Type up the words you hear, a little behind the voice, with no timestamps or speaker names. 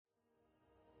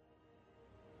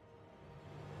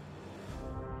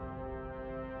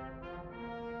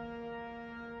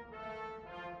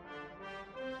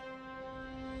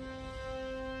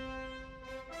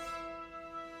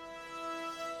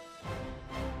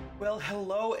Well,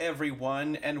 hello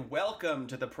everyone, and welcome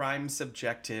to the Prime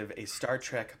Subjective, a Star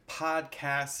Trek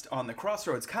podcast on the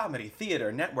Crossroads Comedy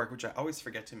Theater Network, which I always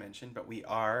forget to mention, but we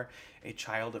are a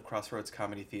child of Crossroads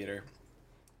Comedy Theater.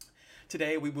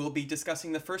 Today we will be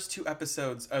discussing the first two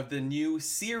episodes of the new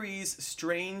series,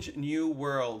 Strange New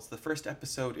Worlds. The first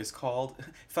episode is called,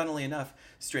 funnily enough,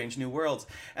 Strange New Worlds,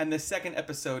 and the second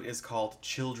episode is called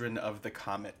Children of the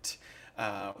Comet.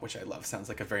 Which I love. Sounds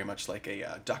like very much like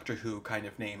a Doctor Who kind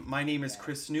of name. My name is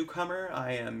Chris Newcomer.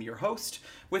 I am your host.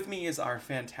 With me is our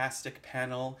fantastic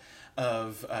panel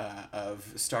of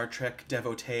Star Trek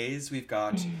devotees. We've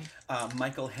got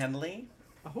Michael Henley.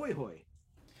 Ahoy hoy.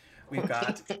 We've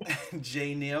got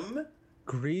Jay Nim.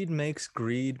 Greed makes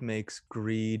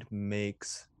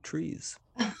trees.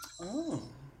 Oh.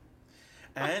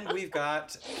 And we've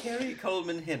got Carrie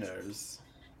Coleman Hinners.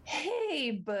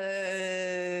 Hey,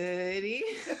 buddy.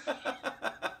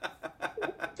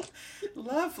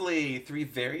 Lovely. Three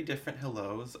very different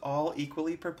hellos, all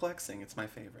equally perplexing. It's my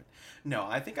favorite. No,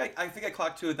 I think I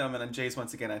clocked two of them, and then Jay's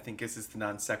once again. I think this is the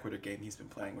non sequitur game he's been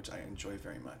playing, which I enjoy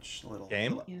very much. A little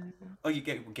game. Yeah. Oh, you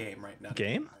get game right now.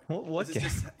 Game? What this game?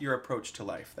 is just your approach to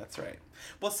life. That's right.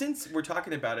 Well, since we're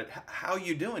talking about it, how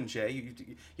you doing, Jay?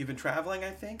 You've been traveling, I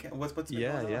think. What's been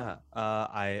going on?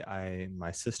 I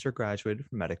my sister graduated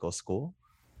from medical school.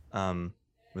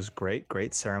 Was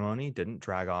great ceremony. Didn't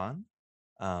drag on.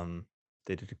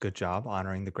 They did a good job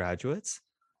honoring the graduates.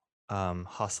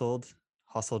 Hustled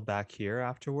back here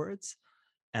afterwards,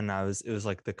 and it was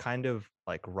like the kind of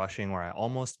like rushing where I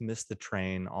almost missed the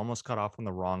train, almost got off on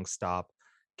the wrong stop,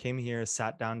 came here,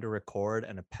 sat down to record,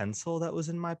 and a pencil that was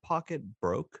in my pocket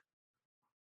broke.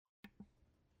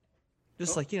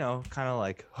 Just like, kind of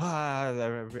like,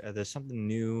 there's something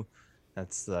new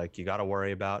that's like you got to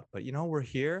worry about, but we're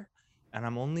here, and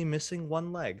I'm only missing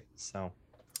one leg, so.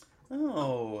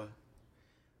 Oh.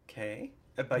 Okay,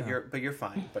 but you're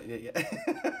fine. But yeah.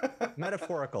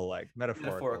 Metaphorical leg.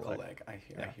 Metaphorical leg. I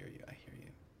hear you.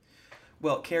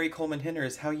 Well, Carrie Coleman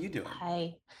Hinners, how you doing?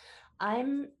 Hi.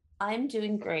 I'm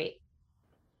doing great.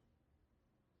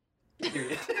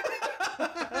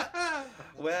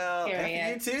 Well,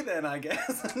 Period. you too then, I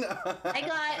guess. No.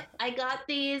 I got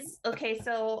these. Okay,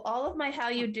 so all of my how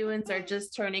you doings are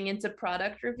just turning into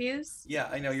product reviews. Yeah,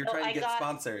 I know you're trying to get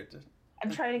sponsored. I'm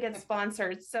trying to get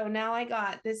sponsored. So now I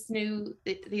got these new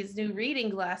reading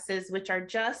glasses, which are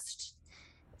just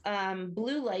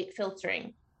blue light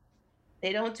filtering.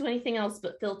 They don't do anything else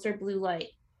but filter blue light.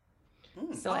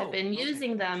 So I've been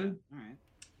using them. All right.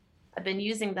 I've been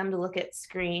using them to look at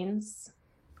screens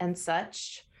and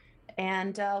such.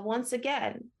 And once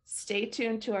again, stay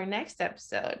tuned to our next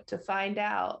episode to find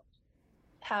out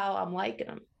how I'm liking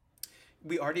them.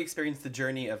 We already experienced the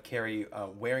journey of Carrie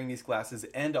wearing these glasses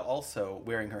and also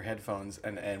wearing her headphones,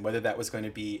 and whether that was going to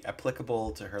be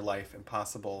applicable to her life and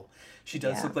possible. She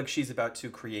does look like she's about to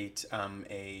create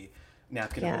a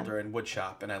napkin holder and wood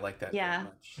shop, and I like that very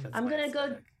much. That's I'm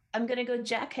gonna go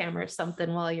jackhammer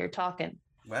something while you're talking.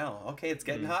 Well, okay, it's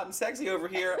getting hot and sexy over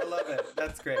here. I love it.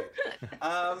 That's great.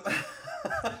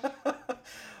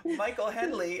 Michael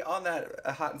Henley, on that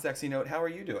hot and sexy note, how are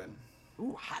you doing?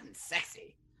 Ooh, hot and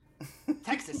sexy.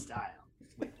 Texas style.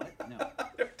 Wait, what? No.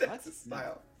 Texas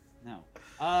style. No.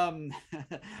 I'm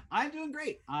doing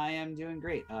great. I am doing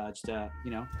great. I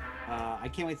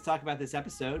can't wait to talk about this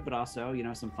episode, but also,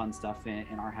 some fun stuff in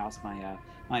our house.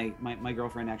 My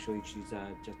girlfriend, actually, she's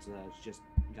just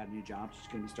got a new job. She's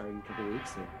going to be starting in a couple of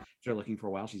weeks. So they're looking for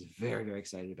a while. She's very, very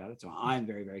excited about it. So I'm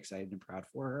very, very excited and proud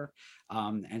for her.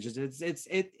 And just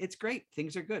it's great.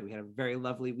 Things are good. We had a very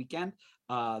lovely weekend.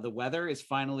 The weather is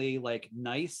finally like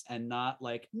nice and not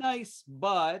like nice,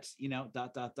 but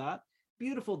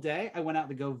beautiful day. I went out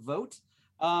to go vote.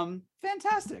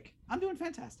 Fantastic. I'm doing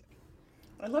fantastic.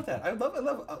 I love that. I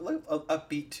love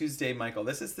upbeat Tuesday, Michael.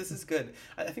 This is good.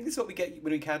 I think this is what we get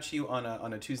when we catch you on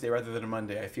a Tuesday rather than a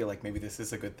Monday. I feel like maybe this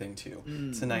is a good thing too.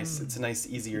 It's a nice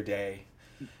easier day.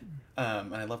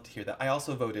 And I love to hear that. I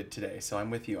also voted today, so I'm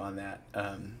with you on that.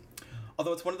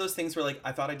 Although it's one of those things where, like,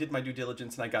 I thought I did my due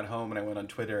diligence and I got home and I went on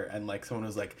Twitter and, like, someone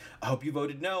was like, I hope you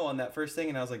voted no on that first thing.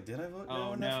 And I was like, did I vote no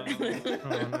on that first thing?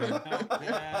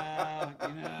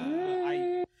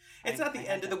 It's not the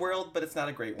end of the world, but it's not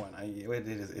a great one. It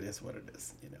is what it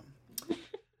is,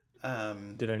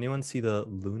 Did anyone see the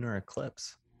lunar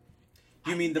eclipse?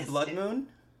 You mean the blood moon?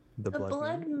 The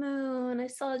blood moon. I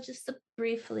saw just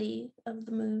briefly of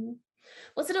the moon.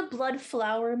 Was it a blood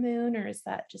flower moon, or is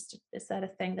that a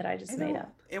thing that I just made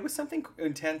up? It was something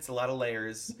intense, a lot of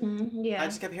layers. Yeah. I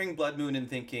just kept hearing blood moon and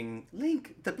thinking,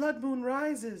 Link, the blood moon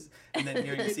rises. And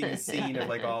then seeing a scene of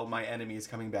like all my enemies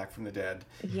coming back from the dead.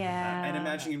 Yeah. And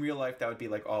imagining in real life that would be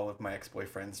like all of my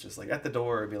ex-boyfriends just like at the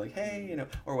door and be like, hey, you know,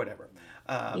 or whatever.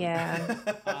 Yeah.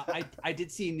 I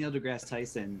did see Neil deGrasse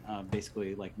Tyson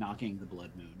basically like knocking the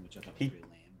blood moon, which I thought was pretty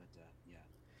lame. But yeah.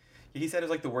 He said it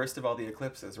was like the worst of all the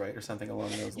eclipses, right, or something along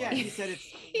those lines. Yeah, he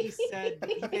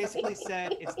basically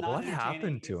said it's not. What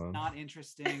happened to him? It's not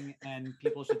interesting, and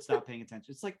people should stop paying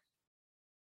attention. It's like,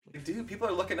 dude, people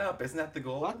are looking up. Isn't that the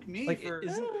goal? fuck me. Like,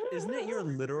 isn't it your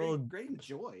literal great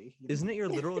joy? Isn't it your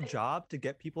literal job to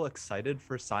get people excited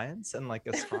for science and like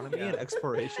astronomy and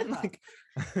exploration? Like,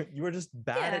 you were just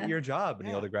bad at your job,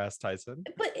 Neil deGrasse Tyson.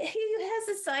 But he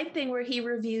has a side thing where he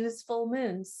reviews full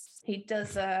moons. He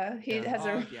does. So.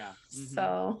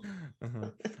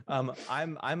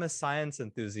 I'm a science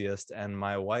enthusiast, and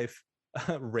my wife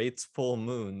rates full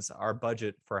moons. Our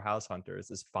budget for House Hunters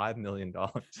is $5 million.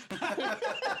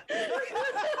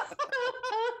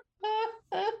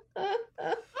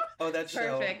 Oh, that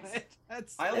show. Perfect.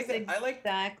 I like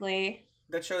exactly.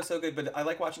 that show is so good, but I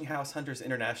like watching House Hunters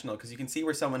International because you can see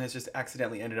where someone has just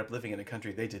accidentally ended up living in a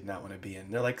country they did not want to be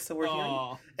in. They're like, so we're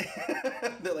here.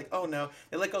 They're like, oh no.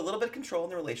 They like a little bit of control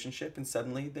in the relationship, and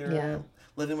suddenly they're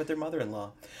living with their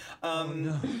mother-in-law.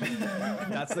 No.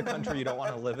 That's the country you don't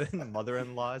want to live in.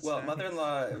 Mother-in-law. Well,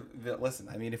 mother-in-law. Listen,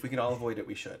 I mean, if we can all avoid it,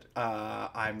 we should.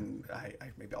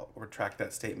 Maybe I'll retract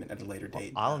that statement at a later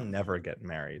date. I'll never get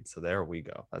married, so there we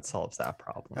go. That solves that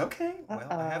problem. Okay. Well,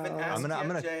 I haven't asked I'm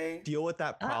gonna Jay. deal with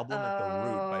that problem at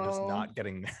the root by just not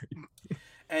getting married.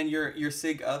 And your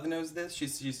Sig Of knows this.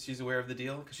 She's aware of the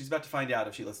deal because she's about to find out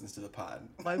if she listens to the pod.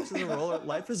 Life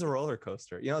is a roller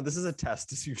coaster. You know, this is a test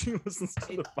to see if she listens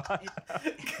to the pod.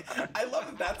 I love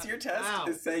that that's your test. Wow.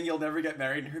 Is saying you'll never get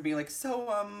married, and her being like, so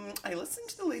I listened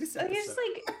to the latest episode. You're just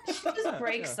like, she just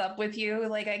breaks up with you.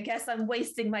 Like, I guess I'm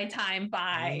wasting my time.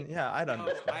 Bye. Yeah, I don't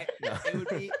know.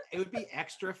 It would be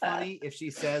extra funny if she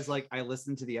says like, I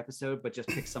listened to the episode, but just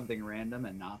pick something random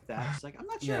and not that. She's like, I'm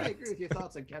not sure I agree with your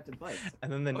thoughts on Captain Pike. And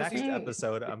then the next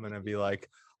episode, I'm gonna be like,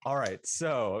 all right,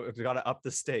 so we gotta up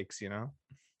the stakes, you know?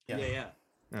 Yeah.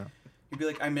 You'd be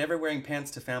like, I'm never wearing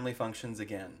pants to family functions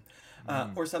again.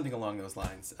 Or something along those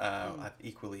lines.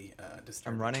 Equally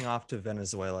disturbing. I'm running off to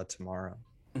Venezuela tomorrow.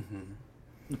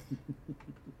 Mm-hmm.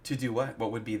 To do what?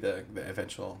 What would be the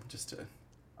eventual, just to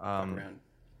fuck around?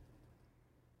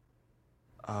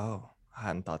 Oh, I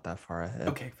hadn't thought that far ahead.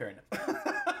 Okay, fair enough.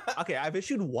 Okay, I've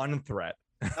issued one threat.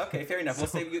 Okay, fair enough. We'll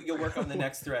say you'll work on the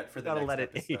next threat for the next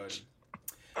episode. Age.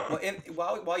 Well, and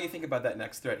while you think about that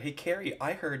next threat, hey Carrie,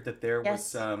 I heard that there was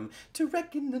some to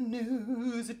wreck in the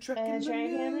news, a trek in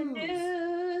the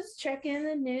news, Trek in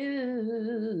the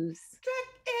news.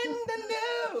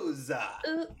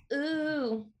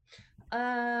 Ooh.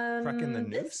 Trek in the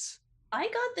news. I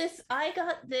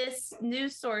got this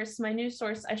news source. My news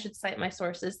source. I should cite my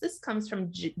sources. This comes from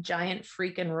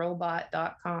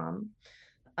giantfreakinrobot.com.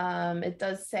 It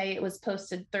does say it was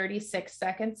posted 36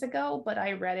 seconds ago, but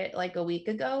I read it like a week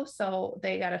ago, so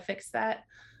they got to fix that.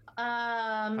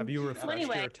 Have you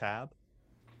refreshed your tab?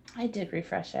 I did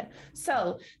refresh it.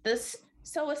 So a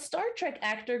Star Trek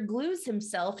actor glues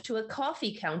himself to a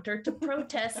coffee counter to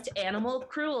protest animal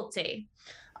cruelty.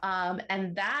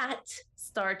 And that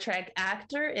Star Trek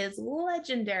actor is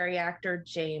legendary actor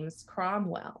James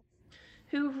Cromwell,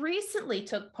 who recently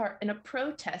took part in a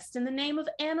protest in the name of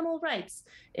animal rights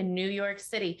in New York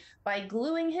City by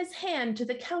gluing his hand to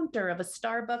the counter of a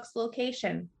Starbucks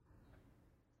location.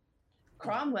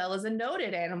 Cromwell is a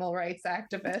noted animal rights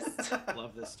activist. I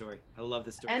love this story.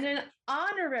 And an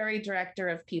honorary director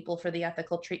of People for the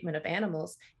Ethical Treatment of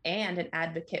Animals and an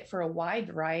advocate for a wide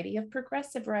variety of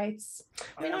progressive rights.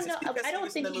 I don't know. I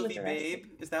don't think he was arrested. Babe?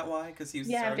 Is that why? Because he was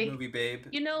in the movie Babe.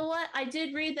 You know what? I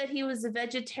did read that he was a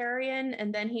vegetarian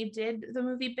and then he did the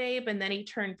movie Babe and then he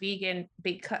turned vegan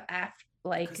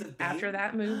after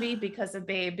that movie because of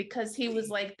Babe, because he was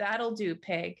like, that'll do,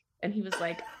 pig. And he was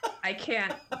like, I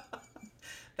can't.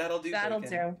 That'll do.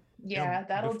 Yeah,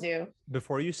 that'll do.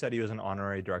 Before you said he was an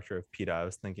honorary director of PETA, I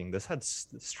was thinking this had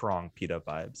strong PETA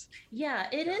vibes. Yeah,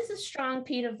 it is a strong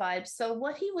PETA vibe. So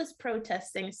what he was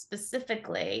protesting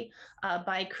specifically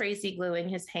by crazy gluing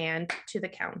his hand to the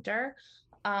counter,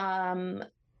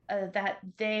 that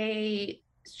they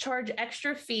charge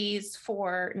extra fees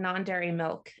for non-dairy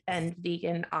milk and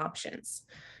vegan options.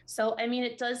 So, I mean,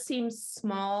 it does seem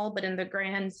small, but in the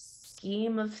grand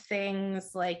scheme of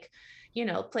things, like,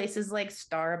 places like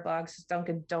Starbucks,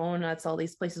 Dunkin' Donuts, all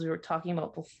these places we were talking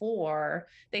about before,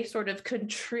 they sort of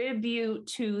contribute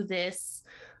to this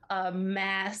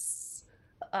mass,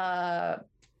 the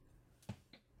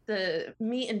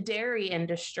meat and dairy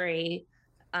industry.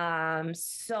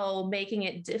 So making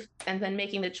it and then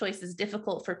making the choices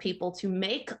difficult for people to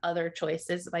make other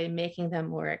choices by making them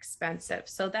more expensive.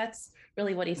 So that's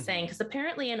really what he's saying, because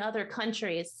apparently in other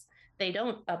countries they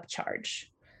don't upcharge.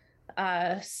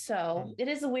 So it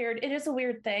is a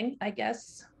weird thing, I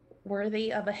guess,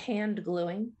 worthy of a hand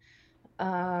gluing.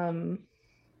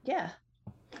 Yeah.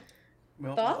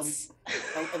 Well, thoughts?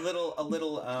 a little,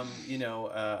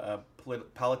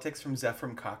 politics from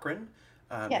Zephram Cochrane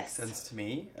makes sense to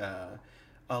me.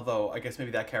 Although I guess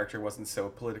maybe that character wasn't so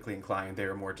politically inclined. They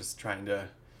were more just trying to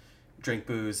drink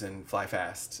booze and fly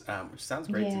fast, which sounds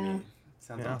great to me.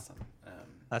 Sounds awesome.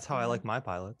 That's how I like my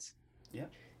pilots. Yeah.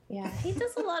 Yeah, he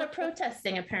does a lot of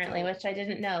protesting apparently, which I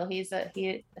didn't know. He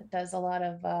does a lot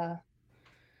of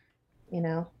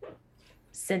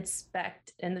since back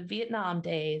in the Vietnam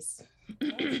days,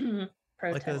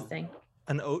 protesting. Like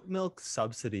an oat milk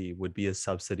subsidy would be a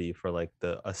subsidy for like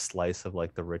a slice of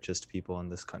like the richest people in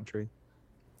this country.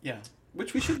 Yeah,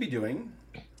 which we should be doing.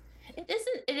 It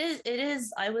isn't. It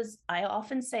is. I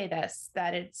often say this,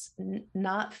 that it's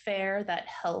not fair that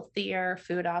healthier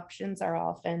food options are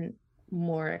often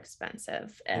more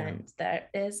expensive, and that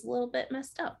is a little bit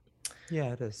messed up.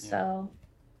 Yeah, it is. So,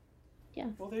 yeah.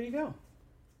 Well, there you go.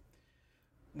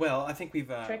 Well, I think we've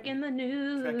Trek in the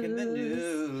news. Trek in the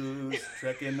news.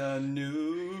 Trek in the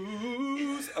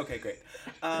news. Okay, great.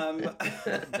 I did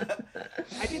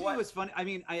think it was funny. I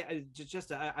mean, I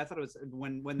thought it was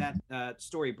when that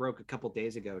story broke a couple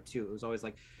days ago too. It was always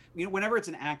like, whenever it's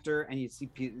an actor and you see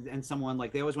and someone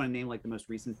like, they always want to name like the most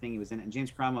recent thing he was in. And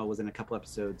James Cromwell was in a couple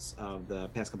episodes of the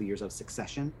past couple of years of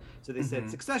Succession. So they said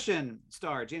Succession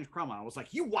star James Cromwell. I was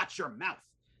like, you watch your mouth.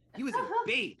 He was in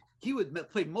Babe. He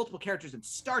played multiple characters in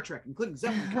Star Trek, including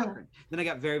Zephram Cochrane. Then I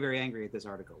got very, very angry at this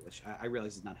article, which I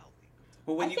realize is not healthy.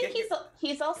 Well, I think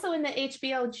he's also in the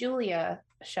HBO Julia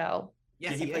show.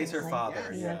 Yes, he plays her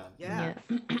father. Yeah.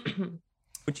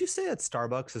 Would you say that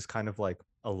Starbucks is kind of like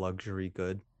a luxury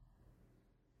good?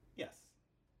 Yes.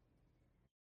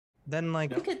 Then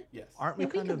like, aren't we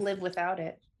kind of live without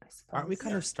it? I suppose. Aren't we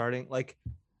kind of starting like?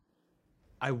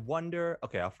 I wonder,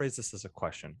 okay, I'll phrase this as a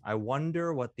question. I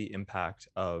wonder what the impact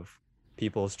of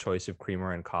people's choice of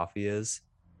creamer and coffee is.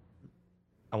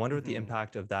 I wonder what the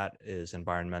impact of that is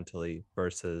environmentally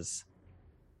versus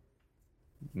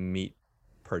meat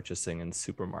purchasing in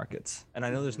supermarkets. And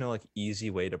I know there's no like easy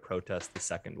way to protest the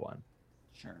second one.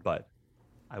 Sure. But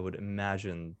I would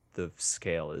imagine the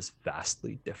scale is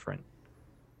vastly different.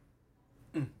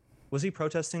 Was he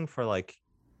protesting for like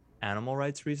animal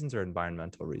rights reasons or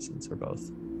environmental reasons, or both?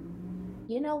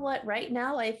 You know what? Right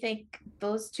now, I think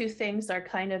those two things are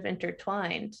kind of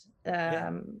intertwined.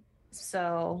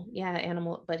 So yeah,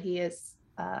 but he is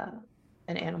an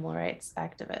animal rights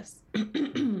activist.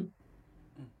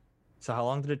 So how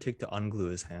long did it take to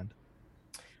unglue his hand?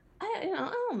 I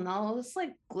don't know. It's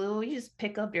like glue. You just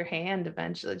pick up your hand,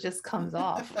 eventually it just comes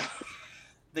off.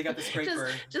 They got the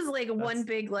scraper. Just like one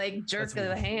big like jerk of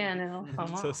the hand and it'll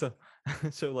come off.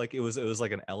 So like it was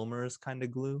like an Elmer's kind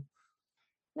of glue?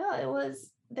 No, it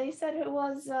was. They said it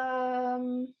was.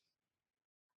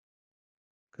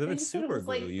 Because if it's super glue,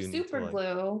 like you super need to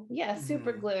glue. Yeah,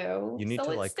 super glue. You need so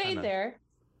to it like stayed there.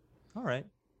 All right.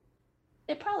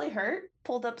 It probably hurt.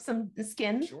 Pulled up some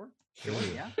skin. Sure.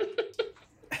 Yeah.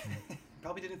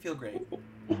 Probably didn't feel great.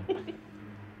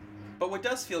 But what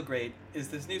does feel great is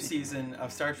this new season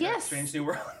of Star Trek Strange New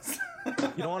Worlds. You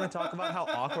don't want to talk about how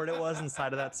awkward it was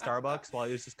inside of that Starbucks while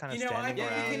he was just kind of standing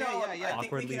around,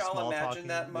 awkwardly small talking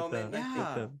that moment.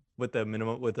 With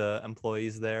the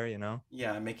employees there,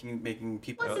 Yeah, making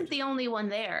people. He wasn't the only one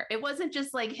there. It wasn't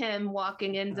just like him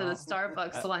walking into the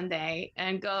Starbucks one day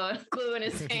and gluing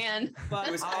his hand. But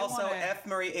it was also F.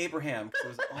 Murray Abraham. It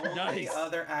was all the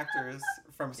other actors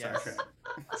from Star Trek.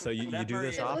 So you do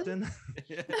this often?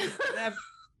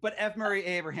 But F. Murray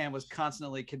Abraham was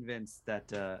constantly convinced that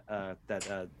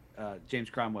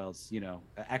James Cromwell's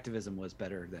activism was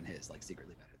better than his, like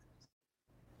secretly better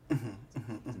than his.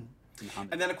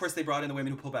 And then, of course, they brought in the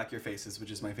women who pull back your faces,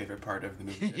 which is my favorite part of the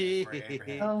movie.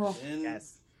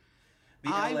 Yes.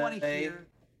 I want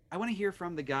to hear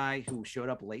from the guy who showed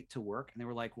up late to work, and they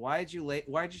were like, "Why'd you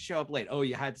show up late? Oh,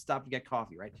 you had to stop to get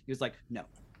coffee, right?" He was like, "No,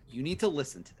 you need to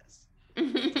listen to this."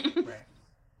 Right.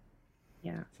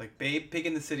 Yeah. It's like Babe, Pig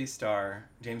in the City star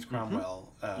James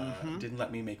Cromwell didn't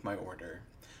let me make my order.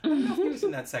 I don't know if he was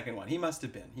in that second one. He must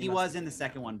have been. He was in the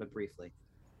second one, but briefly.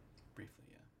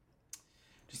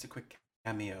 just a quick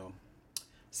cameo.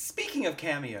 Speaking of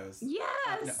cameos,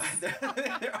 Yes. there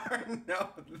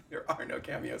are no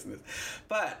cameos in this.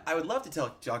 But I would love to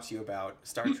talk to you about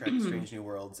Star Trek: Strange New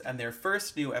Worlds and their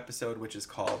first new episode, which is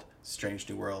called Strange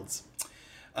New Worlds.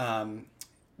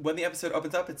 When the episode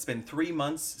opens up, it's been 3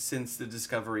 months since the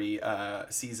Discovery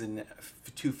season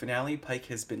 2 finale. Pike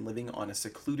has been living on a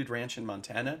secluded ranch in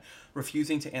Montana,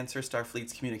 refusing to answer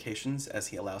Starfleet's communications as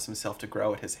he allows himself to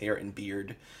grow at his hair and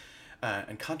beard.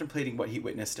 And contemplating what he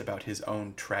witnessed about his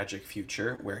own tragic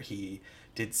future, where he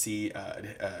did see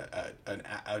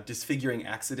a disfiguring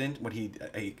accident what he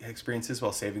experiences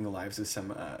while saving the lives of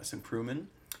some crewmen.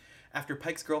 After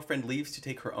Pike's girlfriend leaves to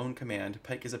take her own command,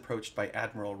 Pike is approached by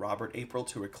Admiral Robert April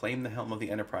to reclaim the helm of the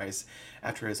Enterprise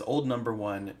after his old number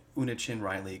one, Una Chin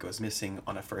Riley, goes missing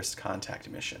on a first contact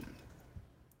mission.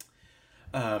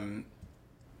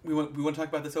 We want to talk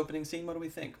about this opening scene. What do we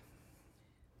think?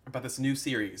 About this new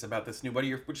series, about this new,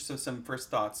 which are some first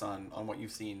thoughts on what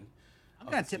you've seen? I'm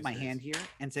gonna tip my hand here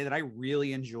and say that I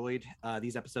really enjoyed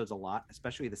these episodes a lot,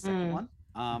 especially the second one.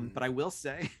 But I will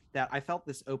say that I felt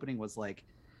this opening was like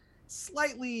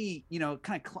slightly,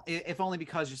 kind of, if only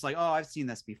because just like, oh, I've seen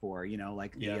this before,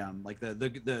 like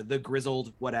the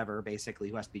grizzled whatever, basically,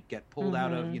 who has to get pulled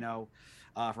out of,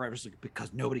 forever,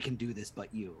 because nobody can do this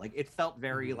but you. Like it felt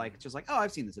very like just like, oh,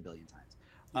 I've seen this a billion times.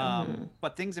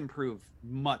 But things improve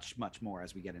much, much more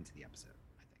as we get into the episode,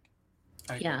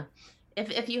 I think. Yeah.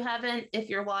 If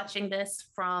you're watching this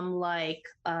from like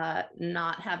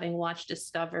not having watched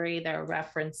Discovery, they're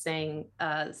referencing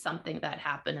something that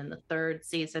happened in the 3rd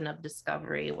season of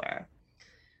Discovery where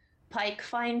Pike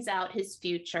finds out his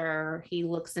future. He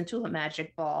looks into a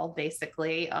magic ball,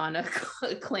 basically, on a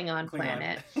Klingon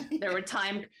planet. There were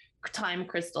time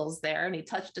crystals there, and he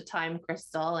touched a time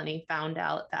crystal, and he found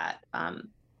out that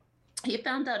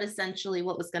essentially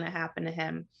what was going to happen to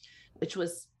him, which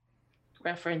was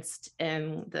referenced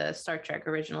in the Star Trek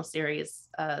original series,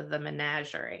 the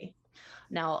Menagerie.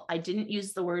 Now, I didn't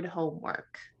use the word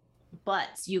homework, but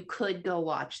you could go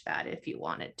watch that if you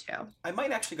wanted to. I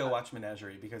might actually go watch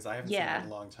Menagerie because I haven't seen it in a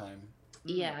long time.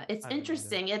 Yeah, it's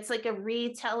interesting. It's like a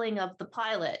retelling of the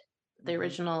pilot, the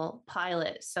original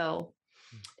pilot. So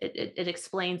it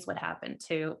explains what happened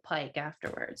to Pike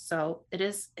afterwards. So it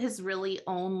is his really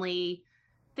only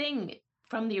thing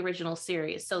from the original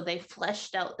series. So they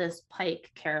fleshed out this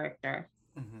Pike character.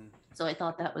 So I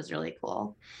thought that was really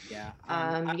cool. Yeah.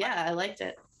 I liked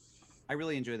it. I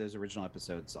really enjoy those original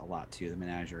episodes a lot too, the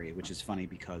Menagerie, which is funny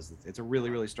because it's a really,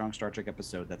 really strong Star Trek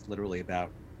episode that's literally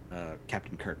about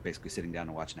Captain Kirk basically sitting down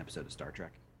to watch an episode of Star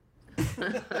Trek.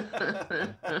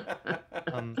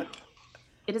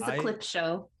 It is a clip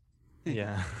show.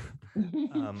 Yeah.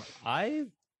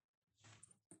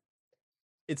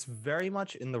 It's very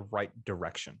much in the right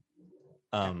direction.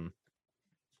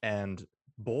 And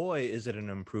boy, is it an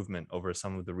improvement over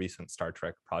some of the recent Star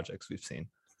Trek projects we've seen.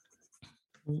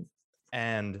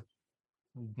 And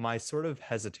my sort of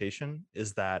hesitation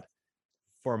is that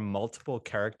for multiple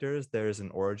characters, there's an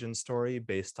origin story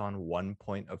based on one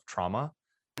point of trauma.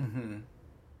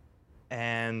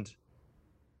 And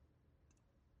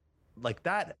like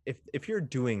that, if you're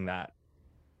doing that,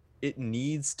 it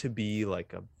needs to be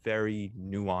like a very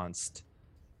nuanced,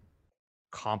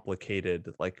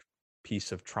 complicated, like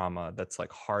piece of trauma that's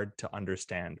like hard to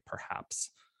understand,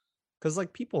 perhaps, because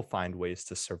like people find ways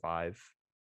to survive,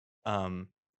 and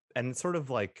it's sort of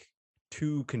like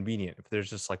too convenient if there's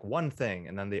just like one thing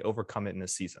and then they overcome it in a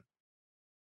season.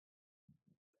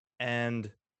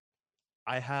 And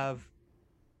I have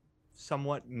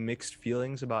somewhat mixed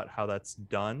feelings about how that's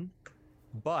done,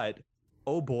 but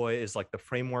oh boy, is like the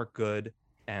framework good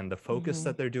and the focus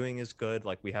that they're doing is good.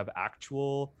 Like we have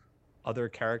actual other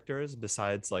characters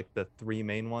besides like the 3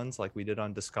 main ones like we did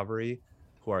on Discovery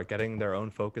who are getting their own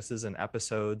focuses in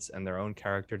episodes and their own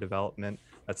character development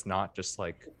that's not just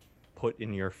like put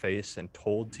in your face and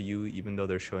told to you even though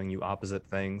they're showing you opposite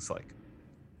things. Like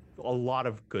a lot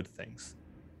of good things.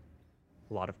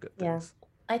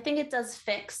 I think it does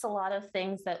fix a lot of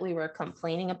things that we were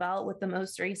complaining about with the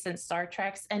most recent Star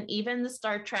Treks, and even the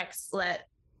Star Treks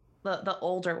the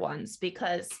older ones,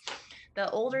 because the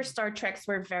older Star Treks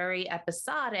were very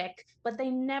episodic, but they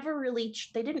never really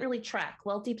they didn't really track.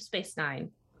 Well, Deep Space Nine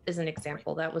is an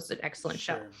example. That was an excellent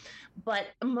show. But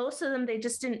most of them, they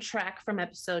just didn't track from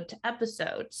episode to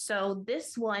episode. So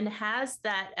this one has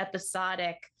that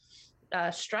episodic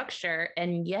structure,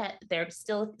 and yet they're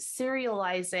still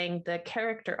serializing the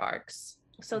character arcs.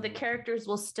 So the characters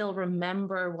will still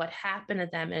remember what happened to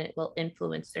them, and it will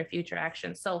influence their future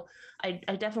actions. So I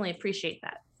definitely appreciate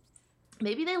that.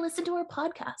 Maybe they listen to our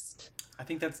podcast. I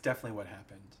think that's definitely what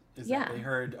happened. is Yeah. that they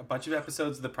heard a bunch of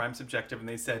episodes of the Prime Subjective and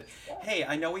they said, hey,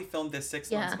 I know we filmed this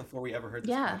 6 months before we ever heard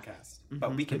this podcast,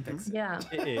 but we can fix it. Yeah.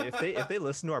 If they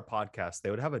listen to our podcast, they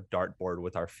would have a dartboard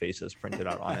with our faces printed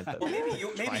out on it. That Well,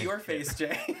 maybe your face,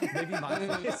 Jay. Maybe my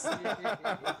face.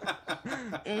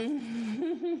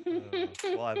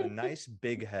 Well, I have a nice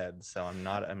big head, so I'm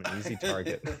an easy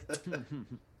target.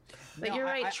 But No, you're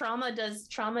right. Trauma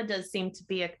does seem to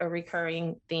be a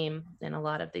recurring theme in a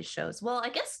lot of these shows. Well, I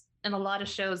guess in a lot of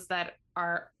shows that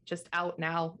are just out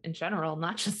now in general,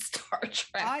 not just Star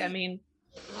Trek. I mean,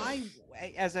 I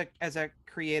as a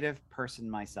creative person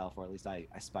myself, or at least I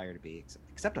aspire to be,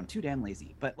 except I'm too damn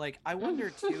lazy. But like, I wonder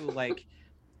too, like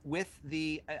with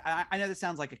the, I know this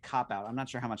sounds like a cop out. I'm not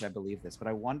sure how much I believe this, but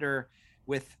I wonder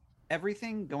with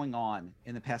everything going on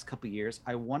in the past couple of years,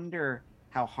 I wonder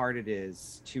how hard it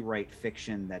is to write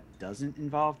fiction that doesn't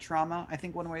involve trauma, I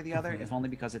think one way or the other, if only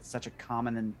because it's such a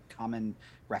common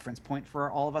reference point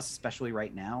for all of us, especially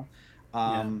right now,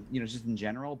 you know, just in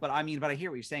general. But I mean, I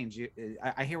hear what you're saying.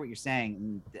 I hear what you're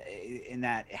saying in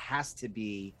that it has to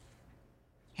be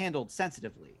handled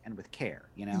sensitively and with care,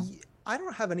 you know? I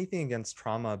don't have anything against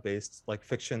trauma-based like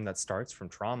fiction that starts from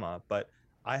trauma, but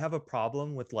I have a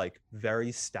problem with like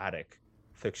very static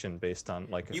fiction based on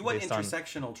like you want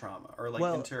intersectional trauma or like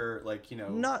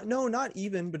not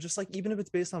even, but just like even if it's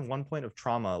based on one point of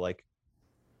trauma, like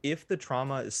if the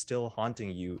trauma is still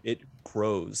haunting you, it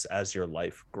grows as your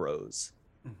life grows.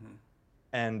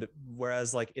 And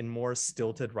whereas like in more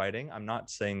stilted writing, I'm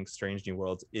not saying Strange New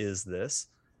Worlds is this,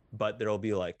 but there'll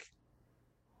be like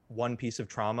one piece of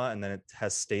trauma and then it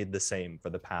has stayed the same for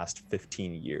the past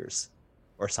 15 years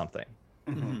or something.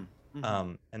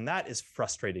 And that is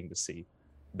frustrating to see,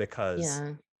 because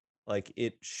like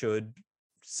it should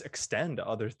extend to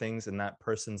other things in that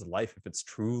person's life if it's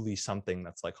truly something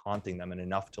that's like haunting them and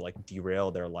enough to like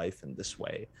derail their life in this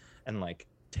way, and like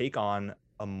take on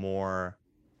a more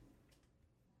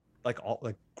like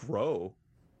grow.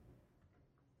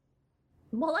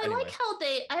 Well, I like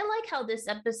how this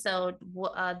episode,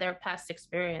 their past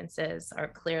experiences are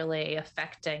clearly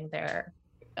affecting their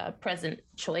present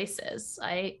choices.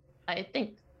 I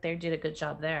think they did a good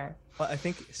job there. Well, I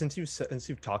think since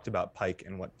you've talked about Pike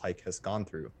and what Pike has gone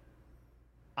through,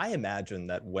 I imagine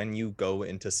that when you go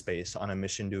into space on a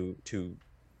mission to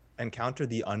encounter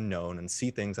the unknown and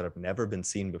see things that have never been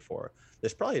seen before,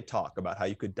 there's probably a talk about how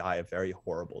you could die a very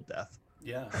horrible death.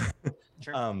 Yeah.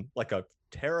 Sure. Like a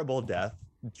terrible death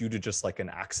due to just like an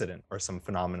accident or some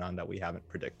phenomenon that we haven't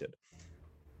predicted.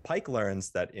 Pike learns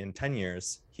that in 10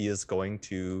 years, he is going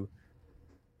to,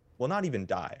 well, not even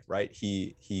die, right?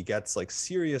 He gets like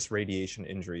serious radiation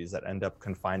injuries that end up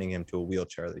confining him to a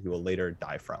wheelchair that he will later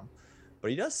die from.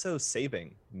 But he does so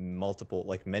saving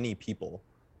many people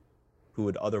who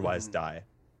would otherwise die.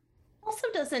 Also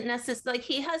doesn't necessarily, like,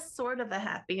 he has sort of a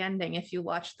happy ending if you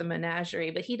watch the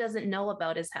Menagerie, but he doesn't know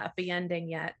about his happy ending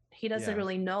yet. He doesn't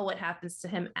really know what happens to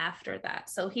him after that.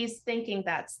 So he's thinking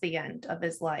that's the end of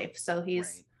his life. So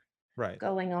he's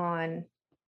going on.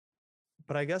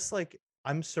 But I guess like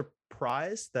I'm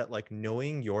surprised that like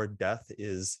knowing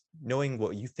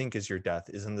what you think is your death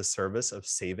is in the service of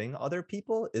saving other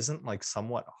people isn't like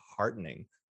somewhat heartening,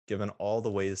 given all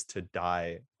the ways to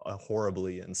die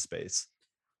horribly in space.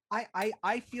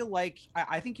 I feel like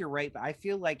I think you're right, but I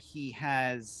feel like he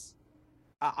has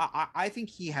I think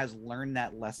he has learned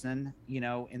that lesson, you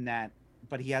know, in that,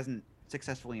 but he hasn't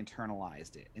successfully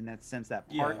internalized it, in that sense that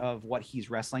part of what he's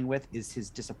wrestling with is his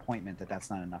disappointment that that's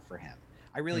not enough for him.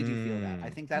 I really do feel that. I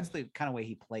think that's the kind of way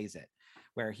he plays it,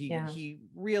 where he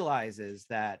realizes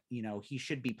that, you know, he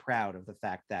should be proud of the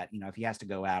fact that, you know, if he has to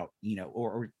go out, you know,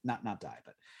 or not die,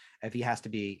 but if he has to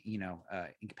be, you know,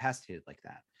 incapacitated like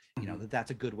that, you know, that's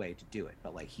a good way to do it.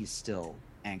 But like, he's still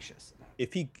anxious about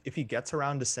it. If he gets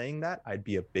around to saying that, I'd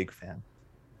be a big fan.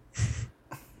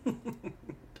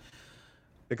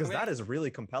 Because that is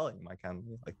really compelling, Mike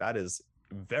Henley. Like, that is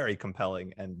very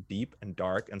compelling and deep and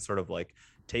dark, and sort of like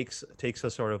takes a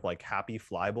sort of like happy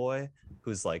flyboy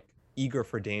who's like eager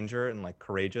for danger and like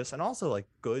courageous and also like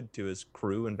good to his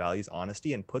crew and values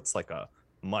honesty, and puts like a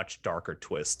much darker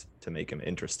twist to make him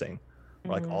interesting.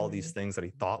 Like all these things that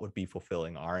he thought would be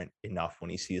fulfilling aren't enough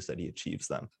when he sees that he achieves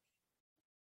them.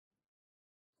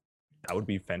 That would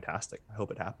be fantastic. I hope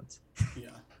it happens. Yeah.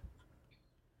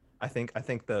 I think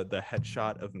the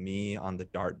headshot of me on the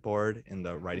dartboard in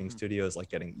the writing studio is like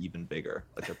getting even bigger.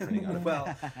 Like they're printing out.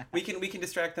 Well, we can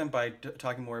distract them by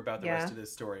talking more about the rest of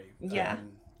this story. Yeah.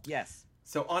 Yes.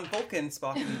 So on Vulcan,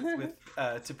 Spock meets with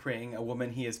T'Pring, a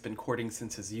woman he has been courting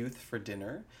since his youth, for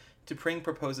dinner. T'Pring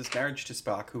proposes marriage to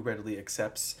Spock, who readily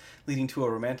accepts, leading to a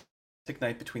romantic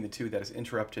night between the two that is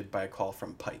interrupted by a call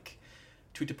from Pike.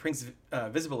 To T'Pring's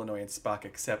visible annoyance, Spock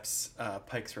accepts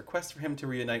Pike's request for him to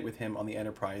reunite with him on the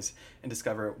Enterprise and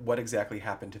discover what exactly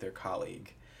happened to their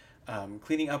colleague.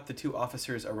 Cleaning up, the two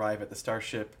officers arrive at the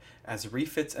starship as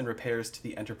refits and repairs to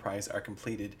the Enterprise are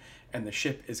completed, and the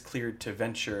ship is cleared to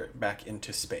venture back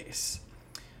into space.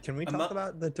 Can we talk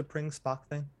about the T'Pring Spock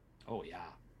thing? Oh yeah.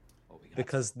 Oh, we got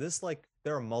Because this, like,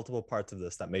 there are multiple parts of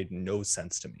this that made no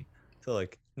sense to me. So,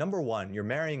 like, number one, you're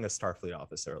marrying a Starfleet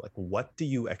officer. Like, what do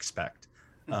you expect?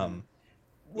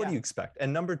 What do you expect?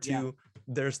 And number two,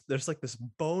 there's like this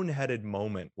boneheaded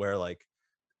moment where like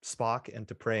Spock and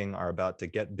T'Pring are about to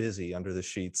get busy under the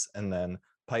sheets, and then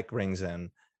Pike rings in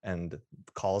and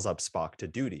calls up Spock to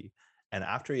duty. And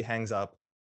after he hangs up,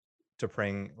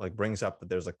 T'Pring like brings up that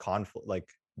there's a conflict, like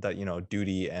that, you know,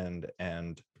 duty and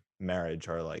marriage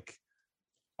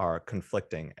are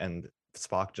conflicting, and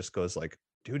Spock just goes like,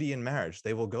 duty and marriage,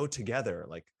 they will go together,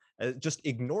 like just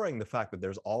ignoring the fact that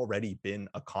there's already been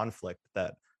a conflict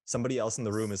that somebody else in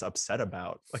the room is upset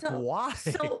about. Like, why?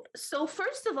 So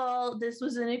first of all, this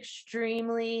was an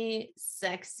extremely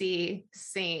sexy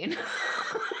scene.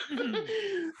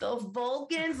 The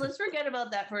Vulcans, let's forget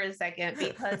about that for a second,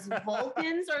 because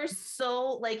Vulcans are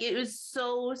so, like, it was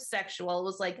so sexual. It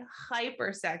was like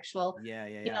hypersexual. Yeah.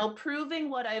 You know, proving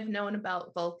what I've known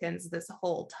about Vulcans this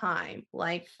whole time.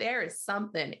 Like, there is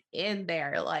something in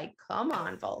there. Like, come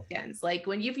on, Vulcans. Like,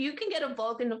 when if you can get a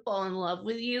Vulcan to fall in love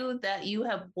with you, that you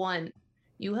have won.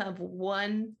 You have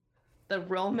won the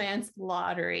romance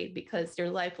lottery, because your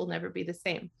life will never be the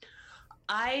same.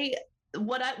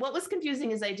 What was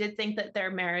confusing is I did think that their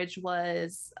marriage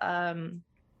was what's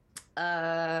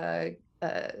the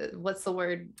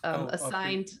word,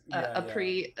 assigned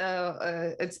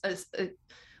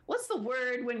what's the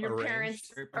word when your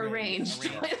parents arranged.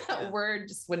 That word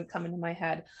just wouldn't come into my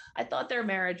head. I thought their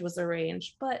marriage was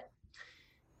arranged, but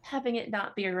having it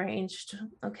not be arranged,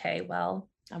 okay, well,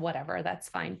 whatever, that's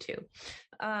fine too.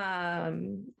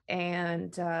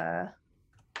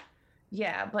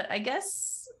 Yeah, but I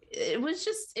guess it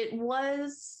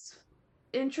was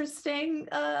interesting,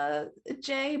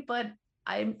 Jay, but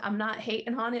I'm not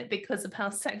hating on it because of how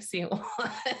sexy it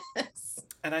was.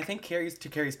 And I think to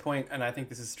Carrie's point, and I think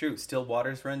this is true, still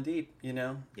waters run deep, you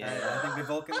know? Yeah. I think the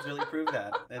Vulcans really prove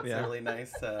that. It's a really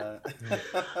nice...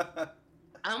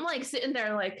 I'm like sitting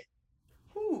there like,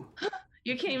 whew.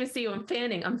 You can't even see who I'm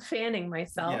fanning. I'm fanning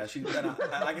myself. Yeah,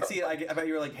 I can see it. I bet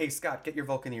you were like, "Hey, Scott, get your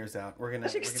Vulcan ears out. We're gonna."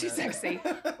 Logic's too sexy.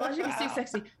 Logic's too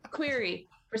sexy. Query.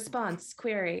 Response.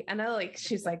 Query. And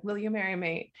she's like, "Will you marry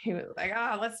me?" He was like,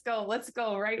 let's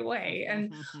go right away.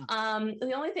 And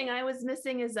the only thing I was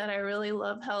missing is that I really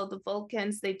love how the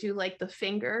Vulcans, they do like the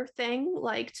finger thing,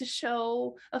 like to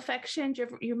show affection. Do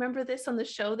you remember this on the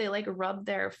show? They like rub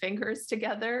their fingers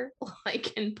together,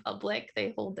 like in public.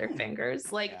 They hold their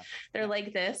fingers like they're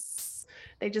like this.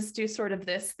 They just do sort of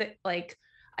this like.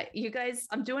 You guys,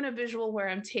 I'm doing a visual where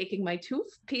I'm taking my two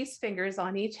piece fingers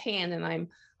on each hand and I'm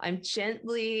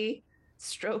gently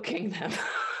stroking them.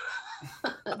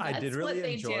 I did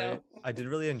really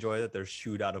enjoy that they're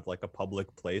shooed out of like a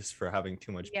public place for having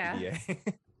too much PDA.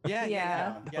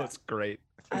 Yeah. That's great.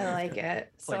 I like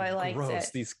it. So I liked gross,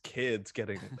 it. These kids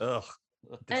getting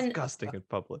disgusting in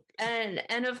public.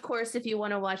 And of course, if you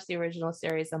want to watch the original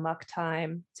series, Amok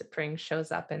Time, T'Pring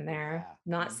shows up in there.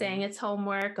 Not saying it's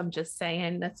homework. I'm just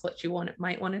saying that's what you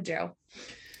might want to do.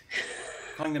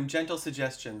 Calling them gentle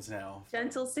suggestions now.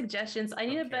 Gentle suggestions. I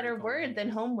need a better word than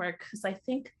homework, because I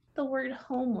think the word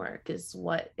homework is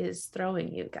what is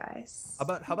throwing you guys.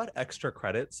 How about extra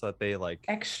credit, so that they like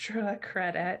extra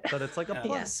credit, that it's like a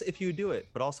plus if you do it,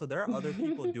 but also there are other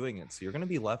people doing it, so you're going to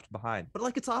be left behind, but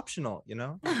like it's optional, you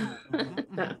know.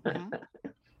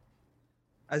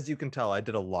 As you can tell, I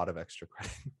did a lot of extra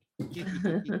credit.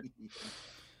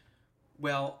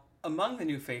 Well, among the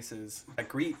new faces that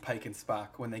greet Pike and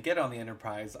Spock when they get on the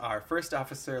Enterprise are First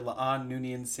Officer La'an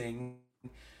Noonien Singh,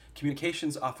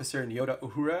 Communications Officer Nyota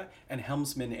Uhura, and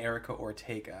Helmsman Erica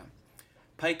Ortega.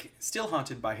 Pike, still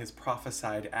haunted by his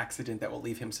prophesied accident that will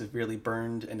leave him severely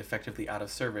burned and effectively out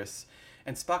of service,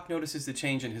 and Spock notices the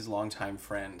change in his longtime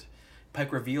friend.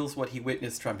 Pike reveals what he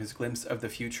witnessed from his glimpse of the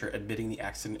future, admitting the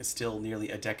accident is still nearly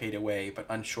a decade away, but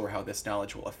unsure how this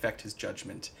knowledge will affect his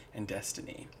judgment and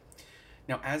destiny.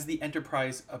 Now, as the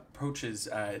Enterprise approaches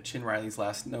Chin Riley's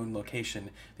last known location,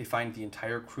 they find the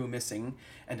entire crew missing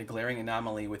and a glaring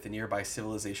anomaly with the nearby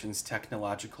civilization's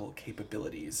technological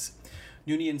capabilities.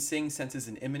 Noonien Singh senses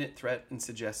an imminent threat and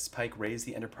suggests Pike raise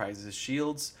the Enterprise's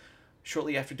shields.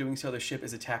 Shortly after doing so, the ship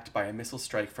is attacked by a missile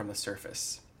strike from the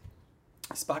surface.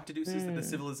 Spock deduces that the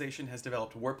civilization has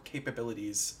developed warp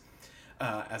capabilities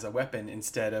as a weapon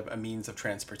instead of a means of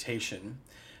transportation.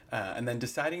 And then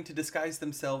deciding to disguise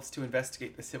themselves to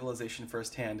investigate the civilization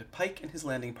firsthand, Pike and his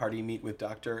landing party meet with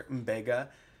Dr. Mbenga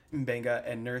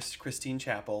and Nurse Christine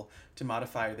Chapel to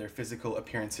modify their physical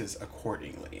appearances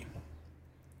accordingly.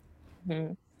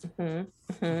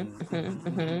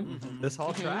 This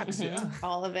all tracks, yeah.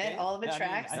 All of it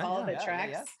tracks.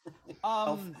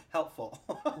 Helpful.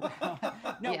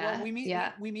 No, well, we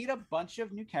meet a bunch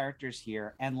of new characters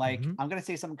here, and like I'm gonna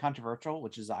say something controversial,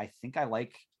 which is I think I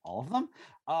like all of them.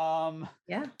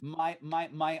 My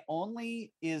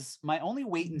only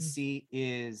wait and see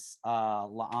is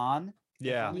La'an.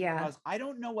 Yeah. Because I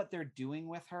don't know what they're doing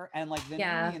with her, and like the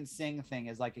Noonien Singh thing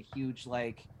is like a huge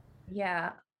like.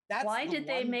 Yeah. Why did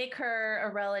they make her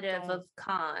a relative of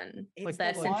Khan?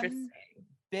 That's interesting.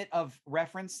 Bit of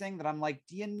referencing that I'm like,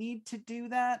 do you need to do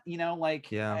that? You know, like,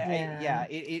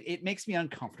 it makes me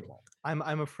uncomfortable.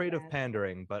 I'm afraid of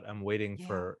pandering, but I'm waiting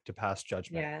to pass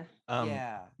judgment. I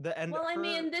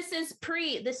mean, this is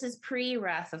pre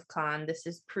Wrath of Khan. This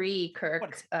is pre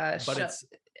Kirk. But it's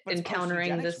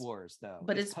encountering this wars, though.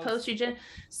 But it's post eugen.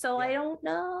 So I don't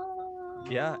know.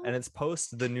 Yeah, and it's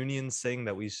post the Noonien Singh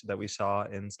that we saw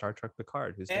in Star Trek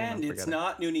Picard. And it's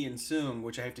not Noonien Singh,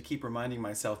 which I have to keep reminding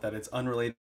myself that it's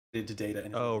unrelated to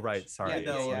Data. Oh, right. Sorry. It's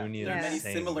Noonien Singh. Many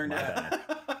similar now.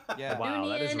 Yeah. Wow,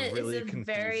 that is really a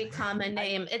very common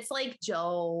name. It's like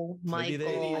Joe,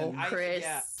 Michael, Chris.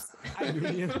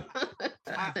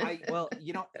 Well,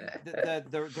 you know,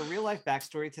 the real life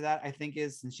backstory to that, I think,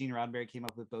 is since Gene Roddenberry came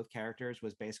up with both characters,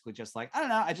 was basically just like, I don't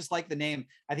know, I just like the name.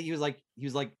 I think he was like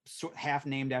half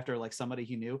named after like somebody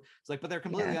he knew. It's like, but they're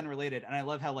completely unrelated. And I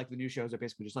love how like the new shows are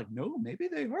basically just like, no, maybe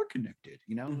they are connected.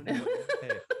 You know.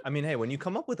 Hey, when you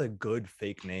come up with a good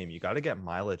fake name, you got to get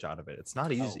mileage out of it. It's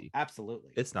not easy.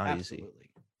 Absolutely, it's not easy.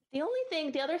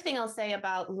 The other thing I'll say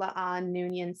about La'an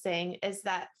Noonien Singh is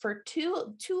that for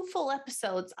two full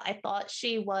episodes, I thought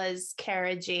she was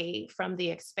Kara J from The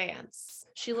Expanse.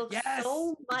 She looks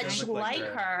so much like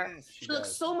her. She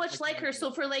looks so much like her.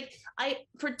 So for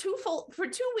 2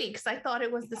 weeks, I thought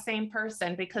it was the same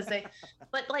person because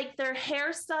but like their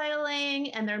hairstyling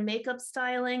and their makeup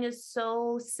styling is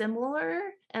so similar,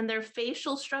 and their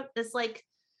facial structure is like,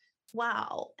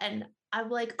 wow. And I'm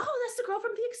like, oh, that's the girl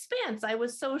from The Expanse. I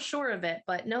was so sure of it,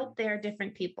 but nope, they are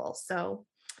different people. So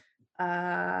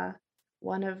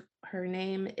one of her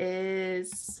name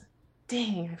is,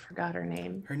 dang, I forgot her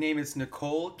name. Her name is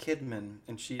Nicole Kidman,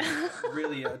 and she's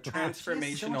really a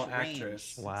transformational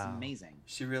actress. Wow. It's amazing.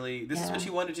 She really, this is what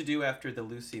she wanted to do after the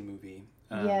Lucy movie.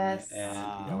 Yes.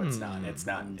 And it's not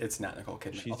Nicole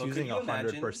Kidman. She's using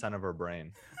 100% of her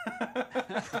brain.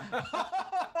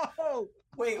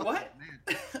 Wait, what?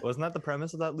 Wasn't that the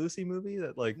premise of that Lucy movie?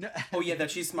 That like, oh yeah,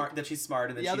 that she's smart, and that she's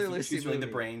really the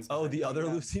brains. Oh, the other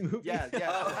Lucy movie. Yeah.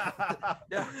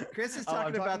 Chris is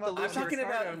talking about the Lucy. I'm talking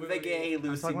about the gay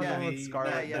Lucy movie. I'm with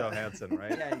Scarlett Johansson,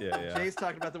 right? Yeah. Jay's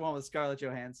talking about the one with Scarlett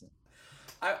Johansson.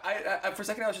 I for a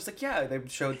second I was just like, yeah, they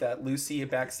showed that Lucy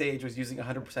backstage was using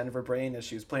 100% of her brain as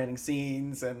she was planning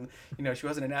scenes, and she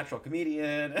wasn't a natural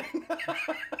comedian. It's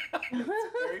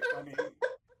very funny.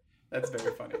 That's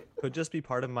very funny. Could just be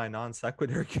part of my non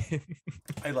sequitur game.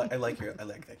 I like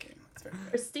that game. It's very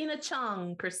good. Christina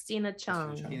Chong.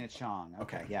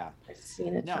 Okay, yeah.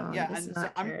 Christina Chong. Yeah, and so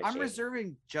I'm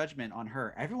reserving judgment on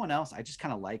her. Everyone else, I just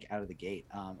kind of like out of the gate.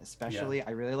 Especially,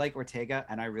 I really like Ortega,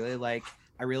 and I really like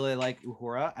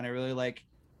Uhura, and I really like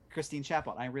Christine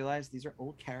Chapel. And I realize these are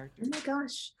old characters. Oh my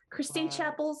gosh. Christine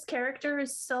Chapel's character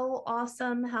is so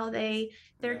awesome. How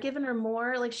they're giving her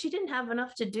more. Like, she didn't have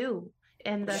enough to do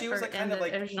in the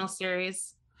original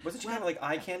series. Wasn't she kind of like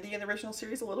eye candy in the original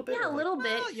series a little bit? Yeah, a little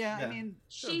bit. Yeah, I mean,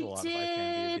 she did a lot of eye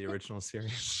candy in the original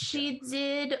series. She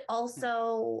did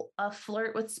also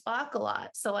flirt with Spock a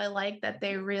lot, so I like that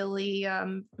they really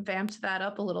vamped that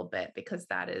up a little bit, because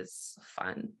that is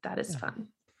fun. Fun.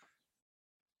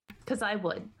 Because I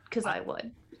would.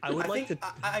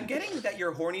 I'm getting that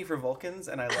you're horny for Vulcans,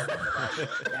 and I love it.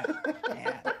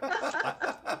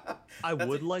 I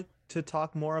would like to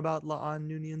talk more about La'an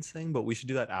Noonien Singh, but we should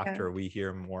do that after we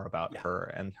hear more about her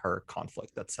and her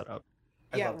conflict that's set up.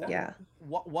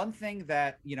 One thing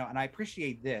that, and I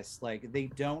appreciate this, like they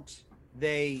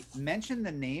mention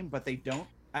the name, but they don't,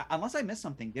 unless I miss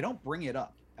something, they don't bring it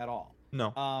up at all.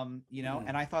 No.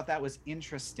 And I thought that was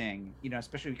interesting,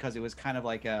 especially because it was kind of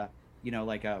like it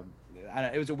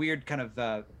was a weird kind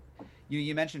of,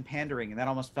 you mentioned pandering, and that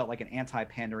almost felt like an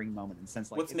anti-pandering moment in the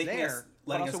sense, like, what's it's making there, us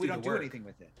letting but also us we don't do work. anything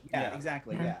with it. Yeah,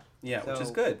 exactly. Yeah, So, which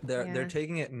is good. They're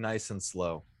taking it nice and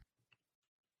slow.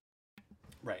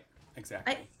 Right.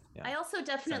 Exactly. Yeah. I also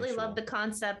definitely Sensual. love the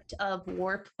concept of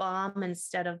warp bomb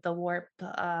instead of the warp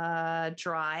drive.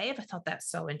 I thought that's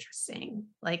so interesting.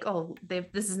 Like, oh,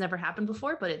 this has never happened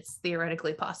before, but it's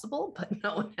theoretically possible, but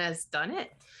no one has done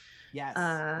it. Yes.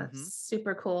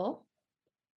 Super cool.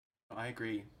 I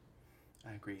agree.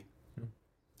 Hmm.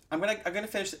 I'm gonna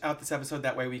finish out this episode.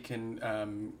 That way we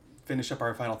can finish up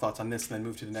our final thoughts on this and then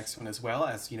move to the next one as well.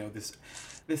 As you know,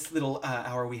 this little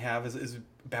hour we have is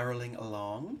barreling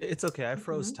along. It's okay. I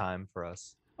froze time for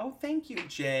us. Oh, thank you,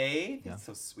 Jay. Yeah. That's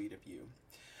so sweet of you.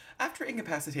 After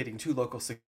incapacitating 2 local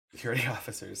security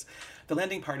officers, the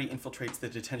landing party infiltrates the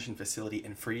detention facility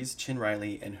and frees Chin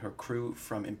Riley and her crew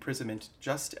from imprisonment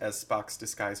just as Spock's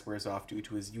disguise wears off due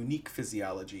to his unique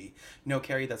physiology. No,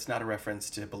 Carrie, that's not a reference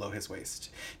to below his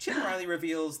waist. Chin Riley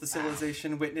reveals the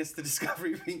civilization witnessed the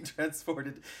Discovery being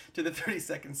transported to the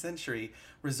 32nd century,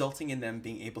 resulting in them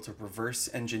being able to reverse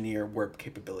engineer warp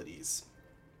capabilities.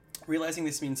 Realizing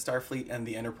this means Starfleet and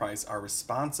the Enterprise are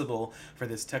responsible for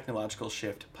this technological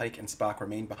shift, Pike and Spock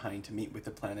remain behind to meet with the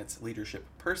planet's leadership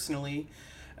personally.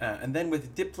 And then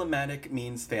with diplomatic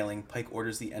means failing, Pike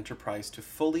orders the Enterprise to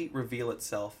fully reveal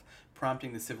itself,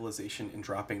 prompting the civilization in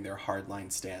dropping their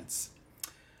hardline stance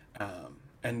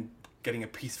and getting a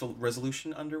peaceful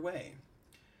resolution underway.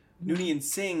 Noonien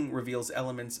Singh reveals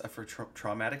elements of her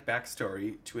traumatic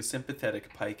backstory to a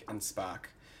sympathetic Pike and Spock.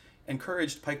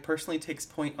 Encouraged, Pike personally takes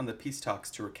point on the peace talks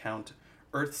to recount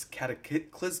Earth's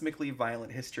cataclysmically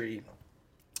violent history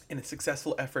in a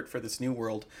successful effort for this new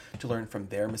world to learn from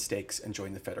their mistakes and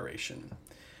join the Federation.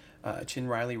 Chin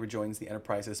Riley rejoins the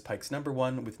Enterprise as Pike's number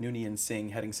 1, with Noonien Singh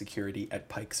heading security at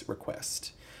Pike's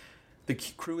request. The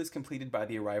crew is completed by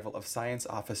the arrival of Science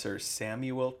Officer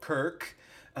Samuel Kirk,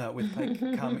 with Pike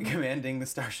commanding the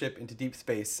starship into deep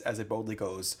space as it boldly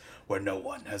goes where no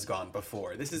one has gone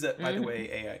before. This is, by the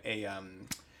way,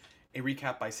 a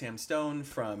recap by Sam Stone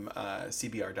from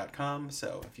CBR.com.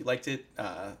 So if you liked it,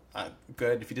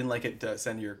 good. If you didn't like it,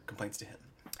 send your complaints to him.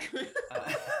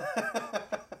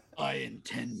 I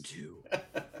intend to.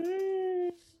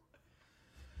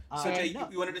 So Jay,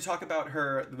 you wanted to talk about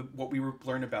what we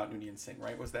learned about Noonien Singh,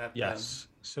 right? Was that yes?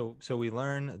 So we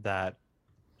learn that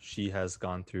she has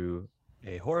gone through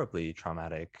a horribly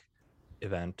traumatic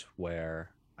event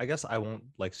where I guess I won't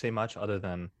say much other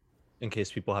than, in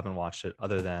case people haven't watched it,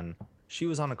 other than she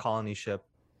was on a colony ship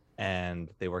and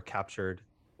they were captured.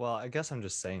 Well, I guess I'm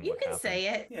just saying You can say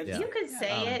it. Yeah. You can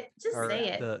say it. Just say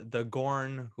it. The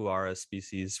Gorn, who are a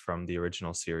species from the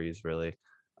original series, really,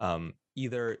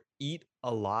 either eat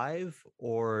alive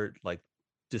or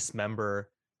dismember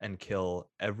and kill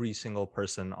every single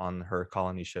person on her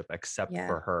colony ship except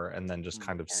for her, and then just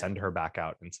kind of send her back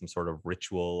out in some sort of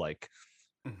ritual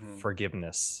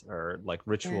forgiveness or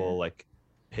ritual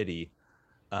pity.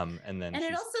 And then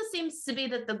it also seems to be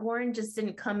that the Gorn just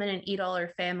didn't come in and eat all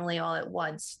her family all at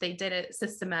once. They did it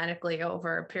systemaout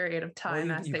over a period of time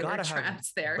as they were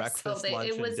trapped there. Breakfast, lunch,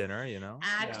 it was and dinner,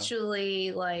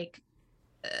 actually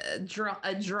a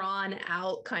drawn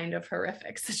out kind of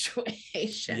horrific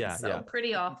situation.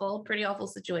 Pretty awful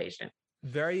situation.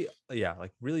 Very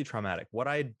really traumatic. What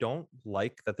I don't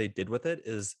like that they did with it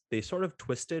is they sort of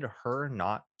twisted her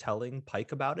not telling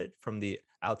Pike about it from the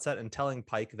outset and telling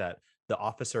Pike that the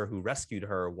officer who rescued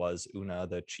her was Una,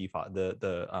 the chief,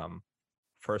 the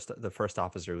first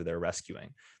officer who they're rescuing.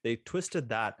 They twisted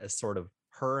that as sort of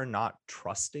her not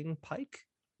trusting Pike.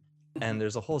 And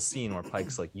there's a whole scene where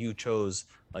Pike's like, you chose,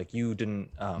 you didn't,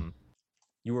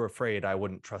 you were afraid I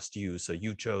wouldn't trust you, so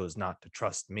you chose not to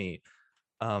trust me.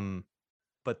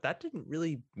 But that didn't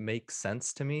really make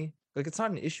sense to me. It's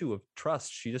not an issue of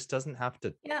trust. She just doesn't have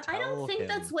to. Yeah, I don't think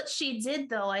that's what she did,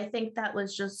 though. I think that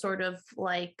was just sort of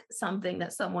something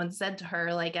that someone said to her,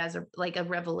 as a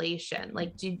revelation.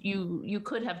 You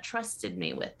could have trusted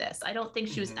me with this. I don't think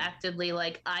she was actively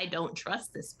I don't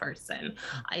trust this person.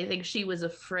 I think she was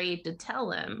afraid to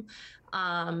tell him.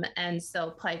 And so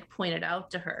Pike pointed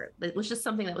out to her. It was just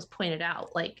something that was pointed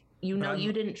out.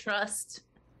 You didn't trust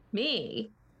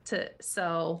me.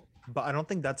 But I don't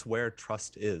think that's where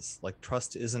trust is.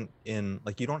 Trust isn't in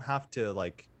you don't have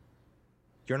to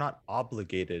you're not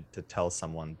obligated to tell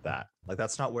someone that.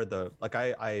 That's not where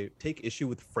I take issue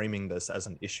with framing this as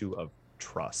an issue of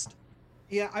trust.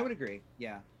 Yeah, I would agree.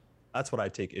 Yeah. That's what I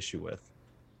take issue with.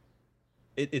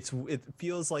 It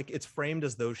feels like it's framed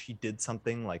as though she did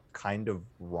something kind of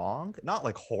wrong, not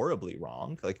horribly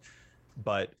wrong,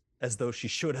 but as though she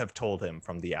should have told him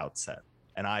from the outset.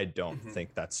 And I don't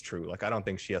think that's true. I don't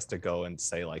think she has to go and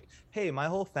say hey, my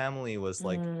whole family was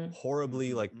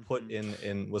horribly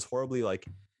was horribly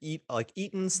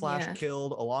eaten slash Yeah.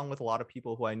 killed along with a lot of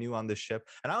people who I knew on this ship,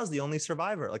 and I was the only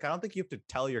survivor. Like, I don't think you have to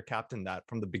tell your captain that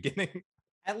from the beginning.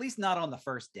 At least not on the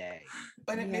first day.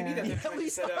 But it may be Yeah. that they're At trying to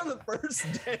least set not up on the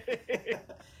first day.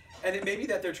 And it may be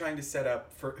that they're trying to set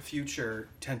up for future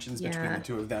tensions between Yeah. the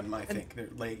two of them. I think they're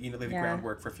lay the Yeah.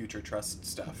 groundwork for future trust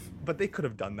stuff. But they could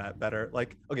have done that better.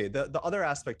 Like, okay, the other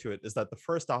aspect to it is that the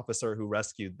first officer who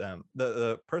rescued them,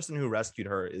 the person who rescued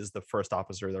her is the first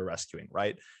officer they're rescuing,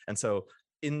 right? And so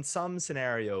in some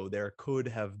scenario, there could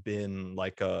have been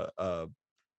like a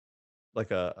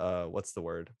what's the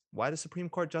word? Why do Supreme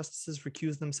Court justices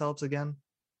recuse themselves again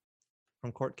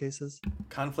from court cases?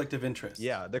 Conflict of interest.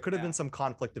 Yeah, there could have been some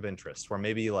conflict of interest where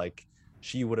maybe like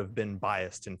she would have been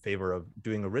biased in favor of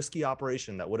doing a risky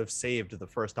operation that would have saved the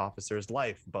first officer's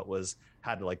life, but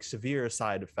had like severe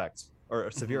side effects or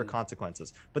severe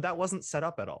consequences. But that wasn't set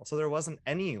up at all. So there wasn't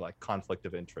any like conflict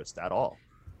of interest at all.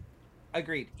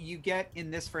 Agreed. You get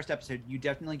in this first episode, you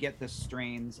definitely get the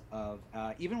strains of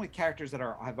even with characters that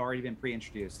have already been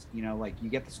pre-introduced. You know, like you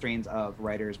get the strains of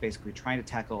writers basically trying to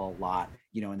tackle a lot.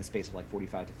 You know, in the space of like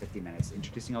 45 to 50 minutes,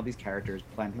 introducing all these characters,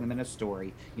 planting them in a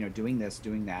story. You know, doing this,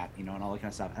 doing that. You know, and all that kind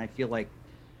of stuff. And I feel like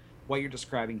what you're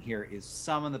describing here is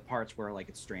some of the parts where like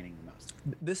it's straining the most.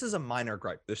 This is a minor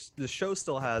gripe. The show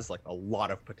still has like a lot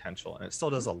of potential, and it still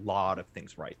does a lot of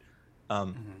things right.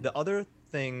 The other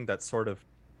thing that sort of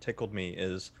tickled me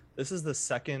is this is the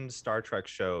second Star Trek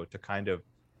show to kind of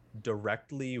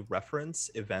directly reference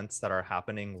events that are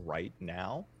happening right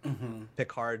now.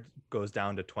 Picard goes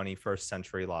down to 21st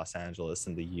century Los Angeles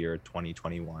in the year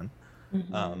 2021.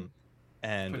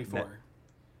 And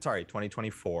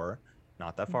 2024,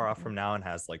 not that far off from now, and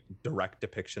has like direct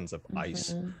depictions of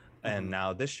ice. And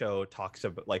now this show talks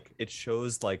about like it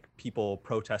shows like people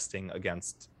protesting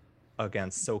against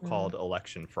so-called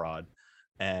election fraud,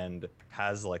 and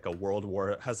has like a world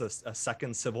war, has a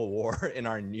second civil war in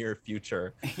our near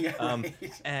future.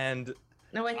 And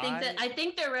no, I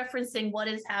think they're referencing what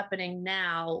is happening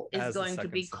now is going to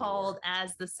be called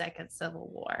as the second Civil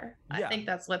War. I think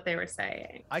that's what they were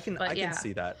saying. I can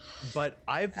see that, but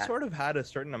I've sort of had a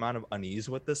certain amount of unease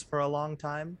with this for a long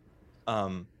time,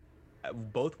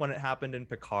 both when it happened in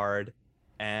Picard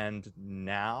and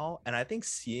now, and I think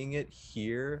seeing it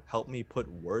here helped me put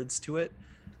words to it,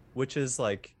 which is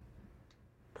like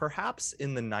perhaps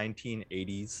in the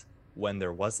 1980s when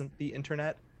there wasn't the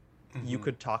internet, you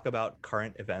could talk about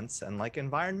current events and like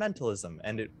environmentalism,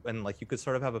 and like you could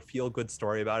sort of have a feel-good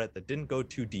story about it that didn't go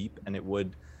too deep, and it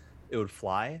would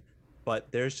fly.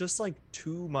 But there's just like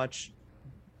too much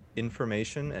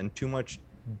information and too much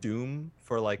doom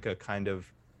for like a kind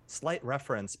of slight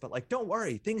reference, but like, don't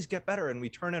worry, things get better, and we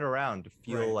turn it around to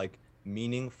feel like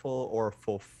meaningful or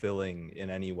fulfilling in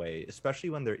any way, especially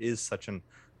when there is such an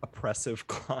oppressive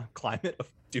climate of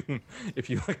doom if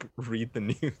you like read the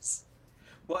news.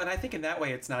 Well, and I think in that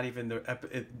way, it's not even the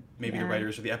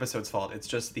writers or the episode's fault. It's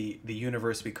just the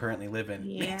universe we currently live in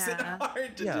makes it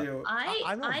hard to do.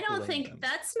 I don't think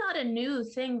that's not a new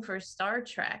thing for Star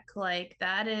Trek. Like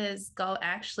that is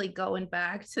actually going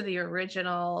back to the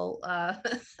original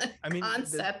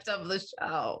concept of the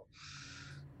show.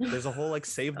 There's a whole like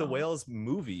Save the Whales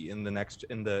movie in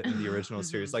the original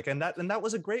series, like, and that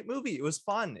was a great movie. It was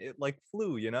fun. It like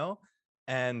flew, you know,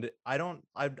 and I don't.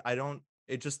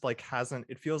 It just like hasn't.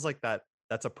 It feels like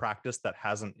that's a practice that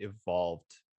hasn't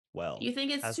evolved well. You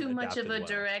think it's too much of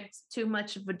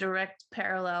a direct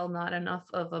parallel, not enough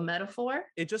of a metaphor?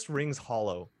 It just rings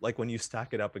hollow, like when you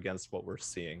stack it up against what we're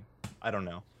seeing. I don't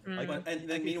know. Like, and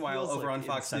then meanwhile, over on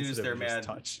Fox News, they're mad.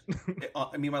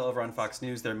 Meanwhile, over on Fox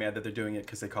News, they're mad that they're doing it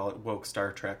because they call it woke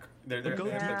Star Trek. They're go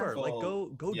deeper. Like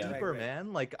go deeper,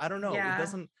 man. Like I don't know. It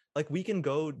doesn't like we can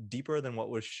go deeper than what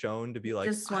was shown to be like.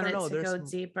 Just wanted to go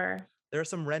deeper. There are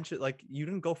some wrenches. Like you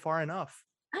didn't go far enough.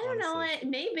 I don't know.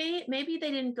 Maybe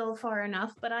they didn't go far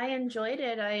enough, but I enjoyed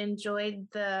it. I enjoyed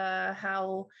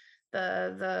how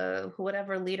the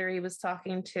whatever leader he was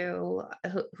talking to,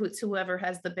 whoever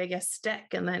has the biggest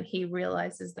stick, and then he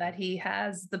realizes that he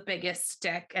has the biggest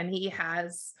stick and he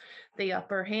has the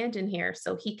upper hand in here,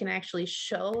 so he can actually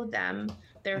show them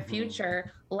their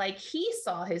future like he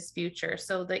saw his future.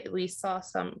 So that we saw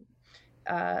some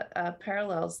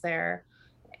parallels there.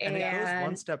 And it goes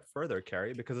one step further,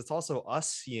 Carrie, because it's also us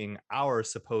seeing our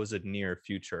supposed near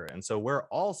future. And so we're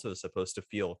also supposed to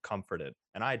feel comforted.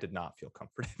 And I did not feel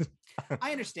comforted.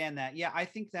 I understand that. Yeah, I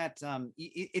think that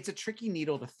it's a tricky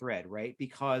needle to thread, right?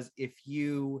 Because if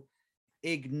you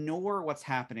ignore what's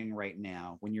happening right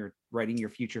now when you're writing your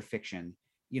future fiction,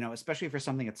 you know, especially for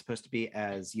something that's supposed to be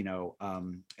as, you know,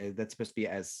 that's supposed to be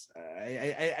as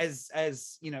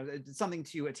you know, something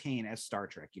to attain as Star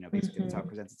Trek, you know, basically that's how it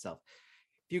presents itself.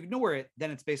 if you ignore it,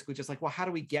 then it's basically just like, well, how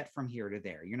do we get from here to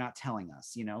there? You're not telling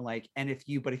us, like, and if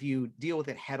you deal with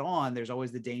it head on, there's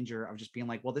always the danger of just being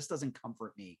like, well, this doesn't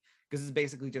comfort me, because it's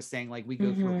basically just saying like, we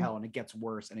go through hell and it gets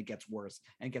worse and it gets worse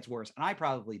and it gets worse. And I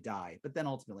probably die, but then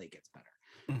ultimately it gets better.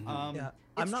 Yeah,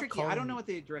 it's tricky. I don't know what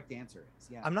the direct answer is.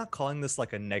 Yeah. I'm not calling this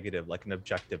like a negative, like an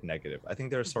objective negative. I think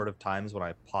there are sort of times when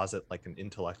I posit like an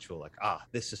intellectual, like,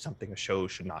 this is something a show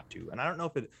should not do. And I don't know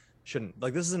if it shouldn't,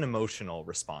 like, this is an emotional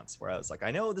response where I was like,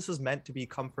 I know this was meant to be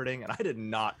comforting and I did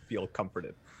not feel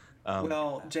comforted.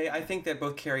 Well, Jay, I think that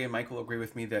both Carrie and Michael agree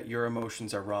with me that your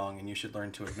emotions are wrong and you should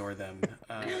learn to ignore them.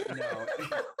 No.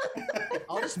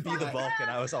 I'll just be the Vulcan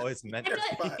I was always meant to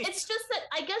be. It's just that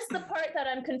I guess the part that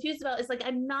I'm confused about is like,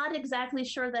 I'm not exactly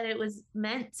sure that it was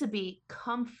meant to be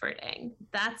comforting.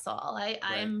 That's all.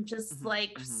 I'm just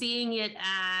like seeing it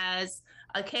as,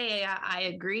 okay, I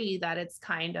agree that it's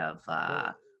kind of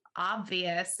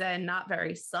obvious and not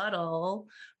very subtle,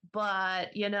 but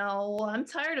I'm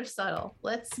tired of subtle.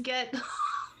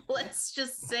 Let's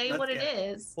just say what it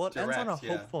is. Well, it ends on a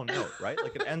hopeful note, right?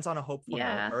 Like, it ends on a hopeful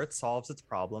note. Earth solves its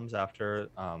problems after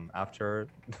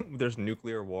there's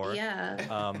nuclear war.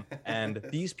 Yeah. And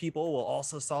these people will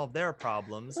also solve their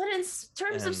problems. But in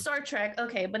terms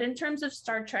of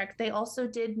Star Trek, they also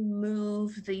did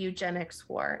move the eugenics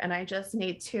war, and I just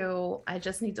need to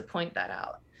point that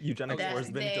out. Eugenics war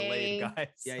has been delayed, guys.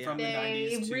 From the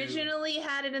 90s They originally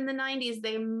had it in the 90s.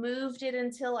 They moved it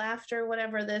until after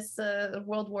whatever this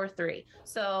World War III.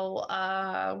 So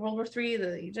World War III,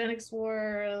 the eugenics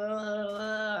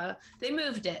war, they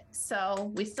moved it.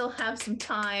 So we still have some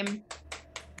time.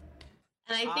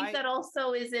 And I think that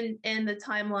also is in the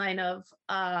timeline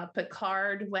of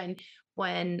Picard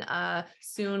when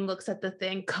Soon looks at the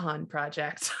thing, Khan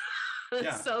Project.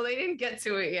 So they didn't get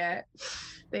to it yet.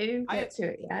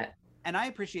 And I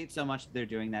appreciate so much that they're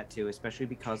doing that too, especially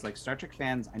because like Star Trek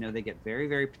fans, I know they get very,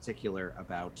 very particular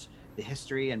about the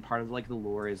history, and part of like the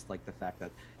lore is like the fact that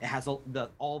it has all the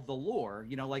lore,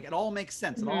 like it all makes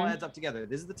sense. It all adds up together.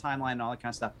 This is the timeline and all that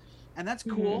kind of stuff. And that's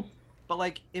cool. But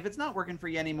like, if it's not working for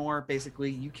you anymore,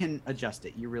 basically you can adjust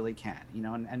it. You really can,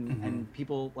 and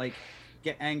people like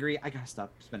get angry. I gotta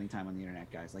stop spending time on the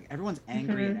internet, guys. Like, everyone's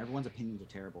angry and everyone's opinions are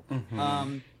terrible.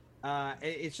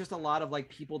 It's just a lot of like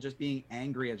people just being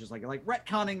angry at just like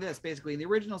retconning this. Basically, in the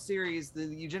original series, the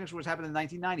eugenics was happening in the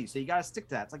 1990s, so you got to stick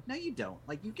to that. It's like, no, you don't.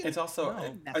 Like, you can. It's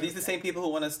also, are these the same people who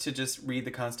want us to just read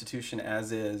the Constitution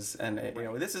as is, and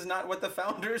this is not what the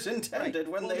founders intended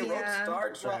when they wrote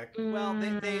Star Trek? Well,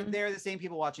 they're the same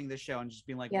people watching this show and just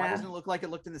being like, why doesn't it look like it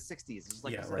looked in the 60s? It's just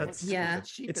like,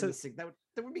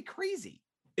 that would be crazy.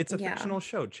 It's a fictional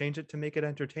show. Change it to make it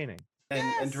entertaining.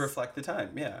 And to reflect the time.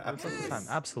 Yeah, absolutely.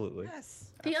 Absolutely. Yes.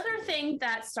 The other thing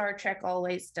that Star Trek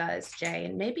always does, Jay,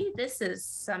 and maybe this is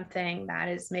something that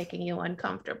is making you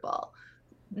uncomfortable.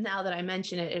 Now that I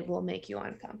mention it, it will make you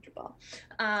uncomfortable.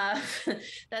 That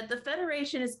the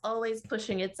Federation is always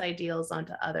pushing its ideals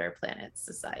onto other planets'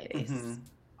 societies. So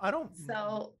I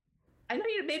know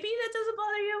maybe that doesn't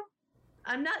bother you.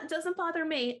 It doesn't bother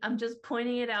me. I'm just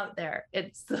pointing it out there.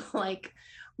 It's like,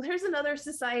 there's another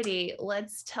society.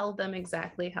 Let's tell them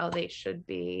exactly how they should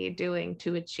be doing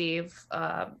to achieve,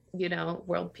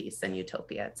 world peace and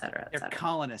utopia, et cetera, et cetera. They're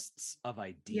colonists of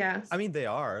ideas. Yeah. I mean, they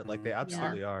are. Like, they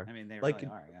absolutely are. I mean, they like,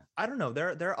 really are. Yeah. I don't know.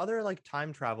 There are other like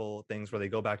time travel things where they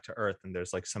go back to Earth and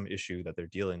there's like some issue that they're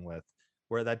dealing with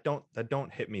where that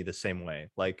don't hit me the same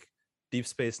way. Like Deep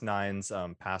Space Nine's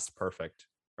Past Perfect,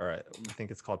 or I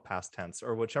think it's called Past Tense,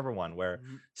 or whichever one, where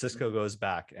Cisco goes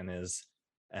back and has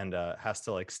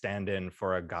to like stand in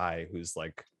for a guy who's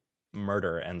like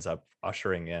murder ends up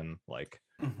ushering in like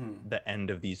the end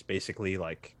of these basically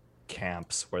like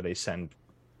camps where they send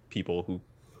people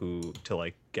who to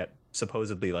like get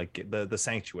supposedly like the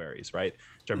sanctuaries, right,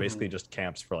 which are basically just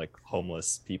camps for like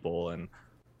homeless people and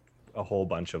a whole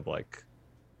bunch of like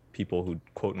people who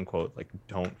quote unquote like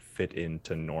don't fit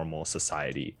into normal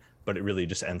society, but it really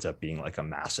just ends up being like a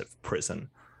massive prison.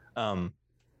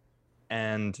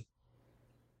 And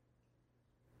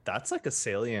that's like a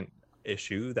salient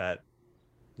issue that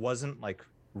wasn't like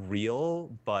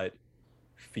real, but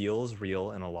feels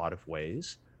real in a lot of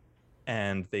ways.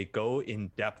 And they go in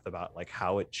depth about like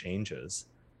how it changes.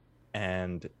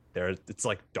 And it's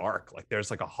like dark, like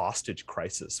there's like a hostage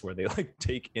crisis where they like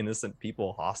take innocent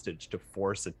people hostage to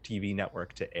force a TV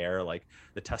network to air like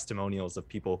the testimonials of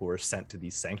people who were sent to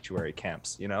these sanctuary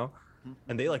camps,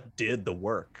 and they like did the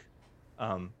work.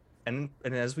 And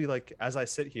as I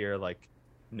sit here, like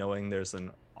knowing there's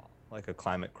a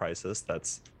climate crisis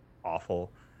that's awful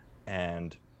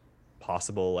and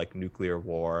possible like nuclear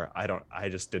war, I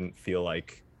just didn't feel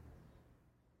like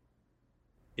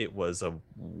it was a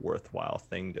worthwhile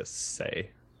thing to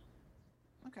say.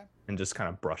 Okay. And just kind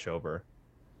of brush over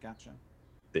Gotcha.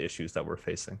 the issues that we're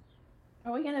facing.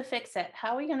 How are we gonna fix it?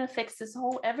 How are we gonna fix this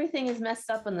whole? Everything is messed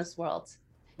up in this world.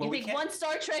 Well, You think one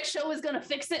Star Trek show is gonna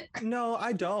fix it? No,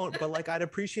 I don't. But like, I'd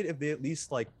appreciate if they at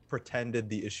least like pretended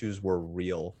the issues were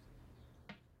real,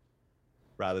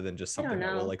 rather than just something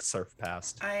that will like surf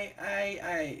past.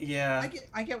 Yeah.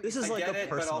 I get. This is like a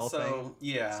personal thing.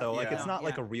 Yeah. So like, it's not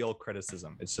like a real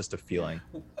criticism. It's just a feeling.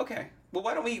 Okay. Well,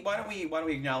 why don't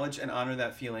we acknowledge and honor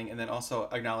that feeling, and then also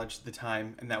acknowledge the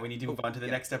time, and that we need to move on to the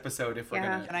next episode if we're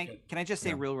gonna. Can I just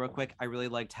say real quick? I really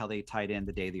liked how they tied in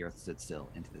the day the Earth stood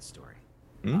still into this story.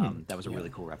 That was a really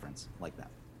cool reference, like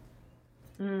that.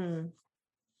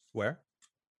 Where?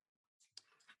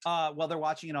 Well, they're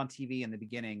watching it on TV in the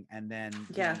beginning, and then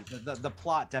the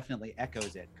plot definitely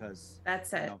echoes it because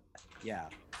that's it. Yeah.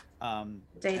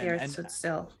 Day the Earth stood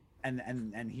still.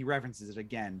 And he references it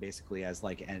again, basically as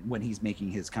like, and when he's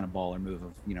making his kind of baller move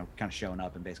of, you know, kind of showing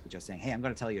up and basically just saying, hey, I'm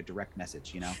going to tell you a direct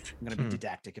message, you know, I'm going to be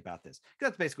didactic about this.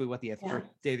 Because that's basically what the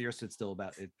Day the Earth stood still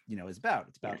about, is about.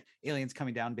 It's about aliens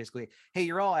coming down, basically, hey,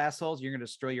 you're all assholes, you're going to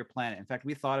destroy your planet. In fact,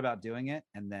 we thought about doing it,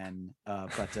 and then,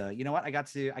 but you know what? I got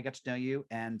to know you,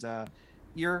 and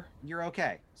you're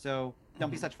okay. So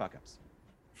don't be such fuck ups.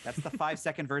 That's the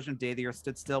 5-second version of Day the Earth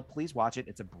Stood Still. Please watch it.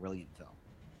 It's a brilliant film.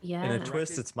 Yeah. In a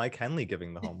twist, it's Mike Henley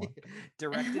giving the homework.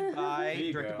 directed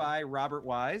by Robert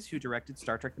Wise, who directed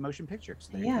Star Trek: The Motion Picture.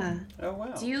 So Oh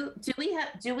wow. Do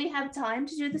we have time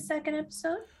to do the second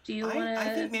episode? Do you want to?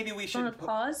 I think maybe we should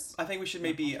pause. I think we should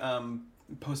maybe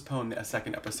postpone a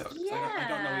second episode. Yeah. I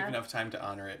don't know we have enough time to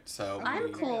honor it. So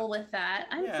I'm cool with that.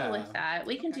 Cool with that.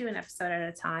 We can do an episode at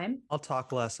a time. I'll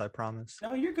talk less, I promise.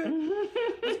 No, you're good.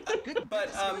 Good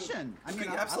discussion. I mean,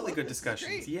 absolutely good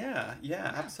discussions. Yeah,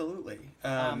 absolutely.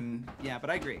 Yeah, but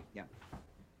I agree. Yeah.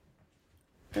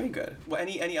 Very good. Well,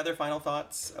 any other final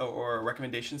thoughts or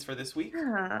recommendations for this week?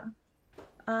 Yeah.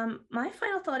 My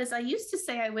final thought is, I used to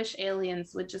say I wish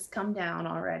aliens would just come down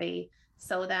already,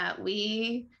 so that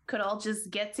we could all just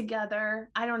get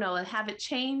together. I don't know, and have it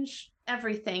change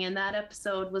everything. And that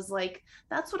episode was like,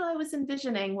 that's what I was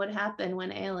envisioning would happen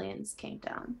when aliens came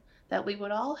down. That we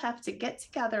would all have to get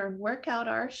together and work out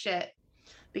our shit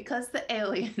because the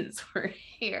aliens were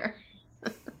here.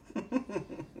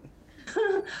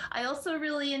 I also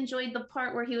really enjoyed the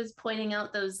part where he was pointing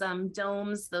out those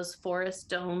domes, those forest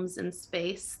domes in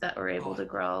space that were able to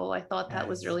grow. I thought that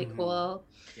was really cool.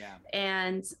 Yeah.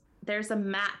 And there's a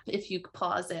map, if you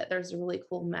pause it, there's a really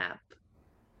cool map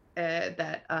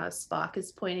that Spock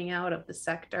is pointing out of the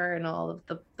sector and all of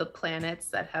the planets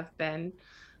that have been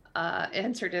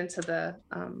entered into the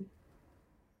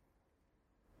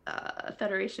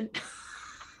Federation.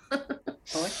 I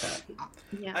like that.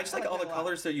 Yeah, I just like all the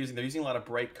colors they're using. They're using a lot of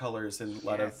bright colors and a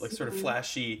lot of like sort of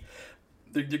flashy.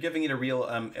 They're giving it a real.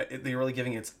 They're really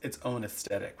giving it its own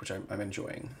aesthetic, which I'm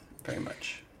enjoying very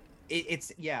much.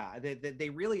 They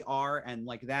really are, and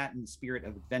like that in the spirit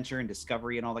of adventure and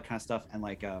discovery and all that kind of stuff, and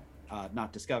like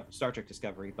not Star Trek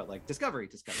Discovery, but like Discovery,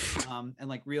 and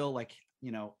like real like,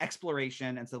 you know,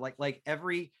 exploration. And so like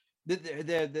every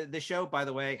the show, by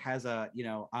the way, has a, you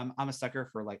know, I'm a sucker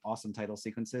for like awesome title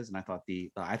sequences, and I thought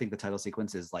I think the title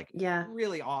sequence is like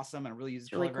really awesome and really uses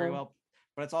color very well.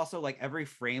 But it's also like every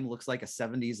frame looks like a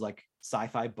 70s like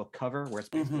sci-fi book cover, where it's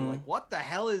basically like, what the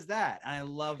hell is that? And I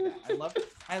love that.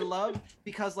 I love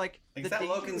because like is that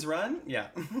Logan's Run? Yeah.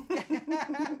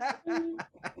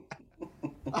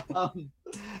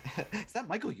 Is that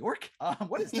Michael York?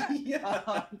 What is that?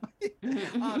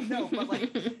 No,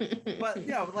 but you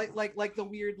know, like the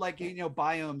weird, like, you know,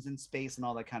 biomes in space and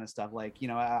all that kind of stuff. Like, you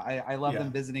know, I love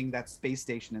them visiting that space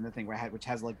station and the thing which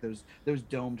has like those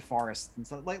domed forests and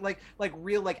stuff, like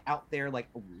real like out there, like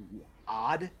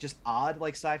odd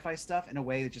like sci-fi stuff in a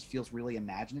way that just feels really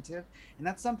imaginative. And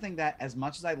that's something that, as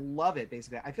much as I love it,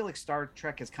 basically I feel like Star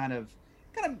Trek has kind of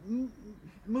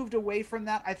moved away from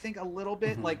that, I think, a little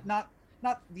bit. Like not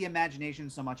the imagination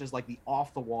so much as like the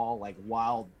off the wall, like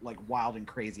wild and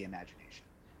crazy imagination,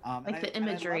 like the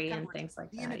imagery and things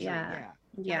like that.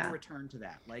 Yeah. Return to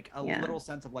that, like a little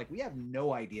sense of like, we have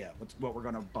no idea what we're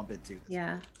going to bump into.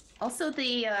 Also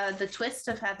the twist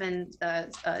of having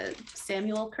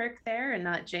Samuel Kirk there and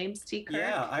not James T. Kirk.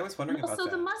 Yeah, I was wondering about that.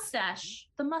 Also the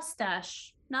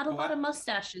mustache. Not a lot of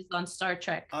mustaches on Star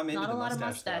Trek. I'm into Not a lot of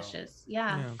mustache.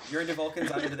 Yeah. You're into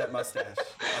Vulcans. I'm into that mustache.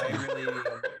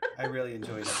 I really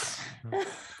enjoyed it.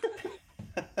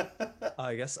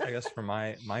 I guess for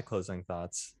my closing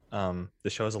thoughts, the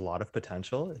show has a lot of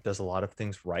potential. It does a lot of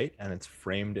things right, and it's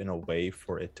framed in a way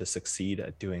for it to succeed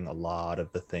at doing a lot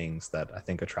of the things that I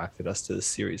think attracted us to the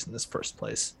series in this first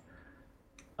place.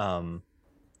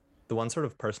 The one sort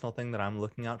of personal thing that I'm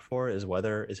looking out for is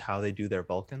how they do their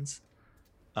Vulcans.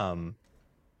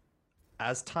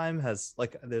 As time has,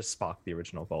 like, there's Spock, the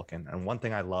original Vulcan, and one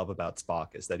thing I love about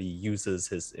Spock is that he uses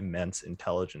his immense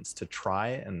intelligence to try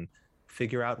and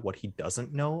figure out what he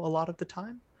doesn't know a lot of the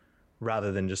time,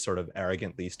 rather than just sort of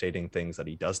arrogantly stating things that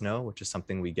he does know, which is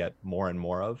something we get more and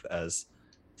more of as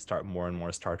more and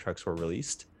more Star Treks were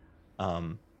released.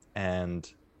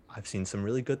 And I've seen some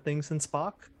really good things in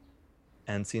Spock,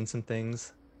 and seen some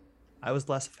things I was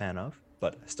less a fan of,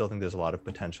 but I still think there's a lot of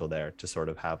potential there to sort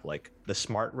of have like the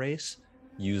smart race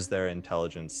use their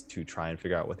intelligence to try and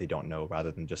figure out what they don't know,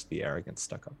 rather than just be arrogant,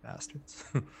 stuck-up bastards.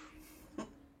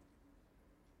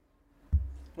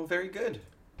 Well, very good.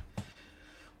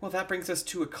 Well, that brings us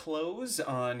to a close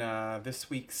on this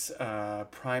week's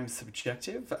Prime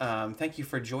Subjective. Thank you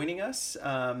for joining us.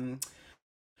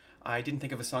 I didn't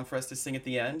think of a song for us to sing at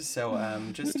the end, so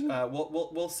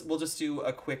we'll just do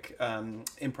a quick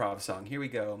improv song. Here we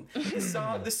go.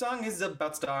 The song is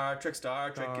about Star Trek.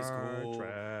 Star Trek is cool.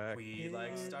 We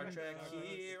like Star Trek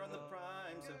here on the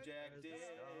Prime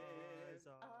Subjective.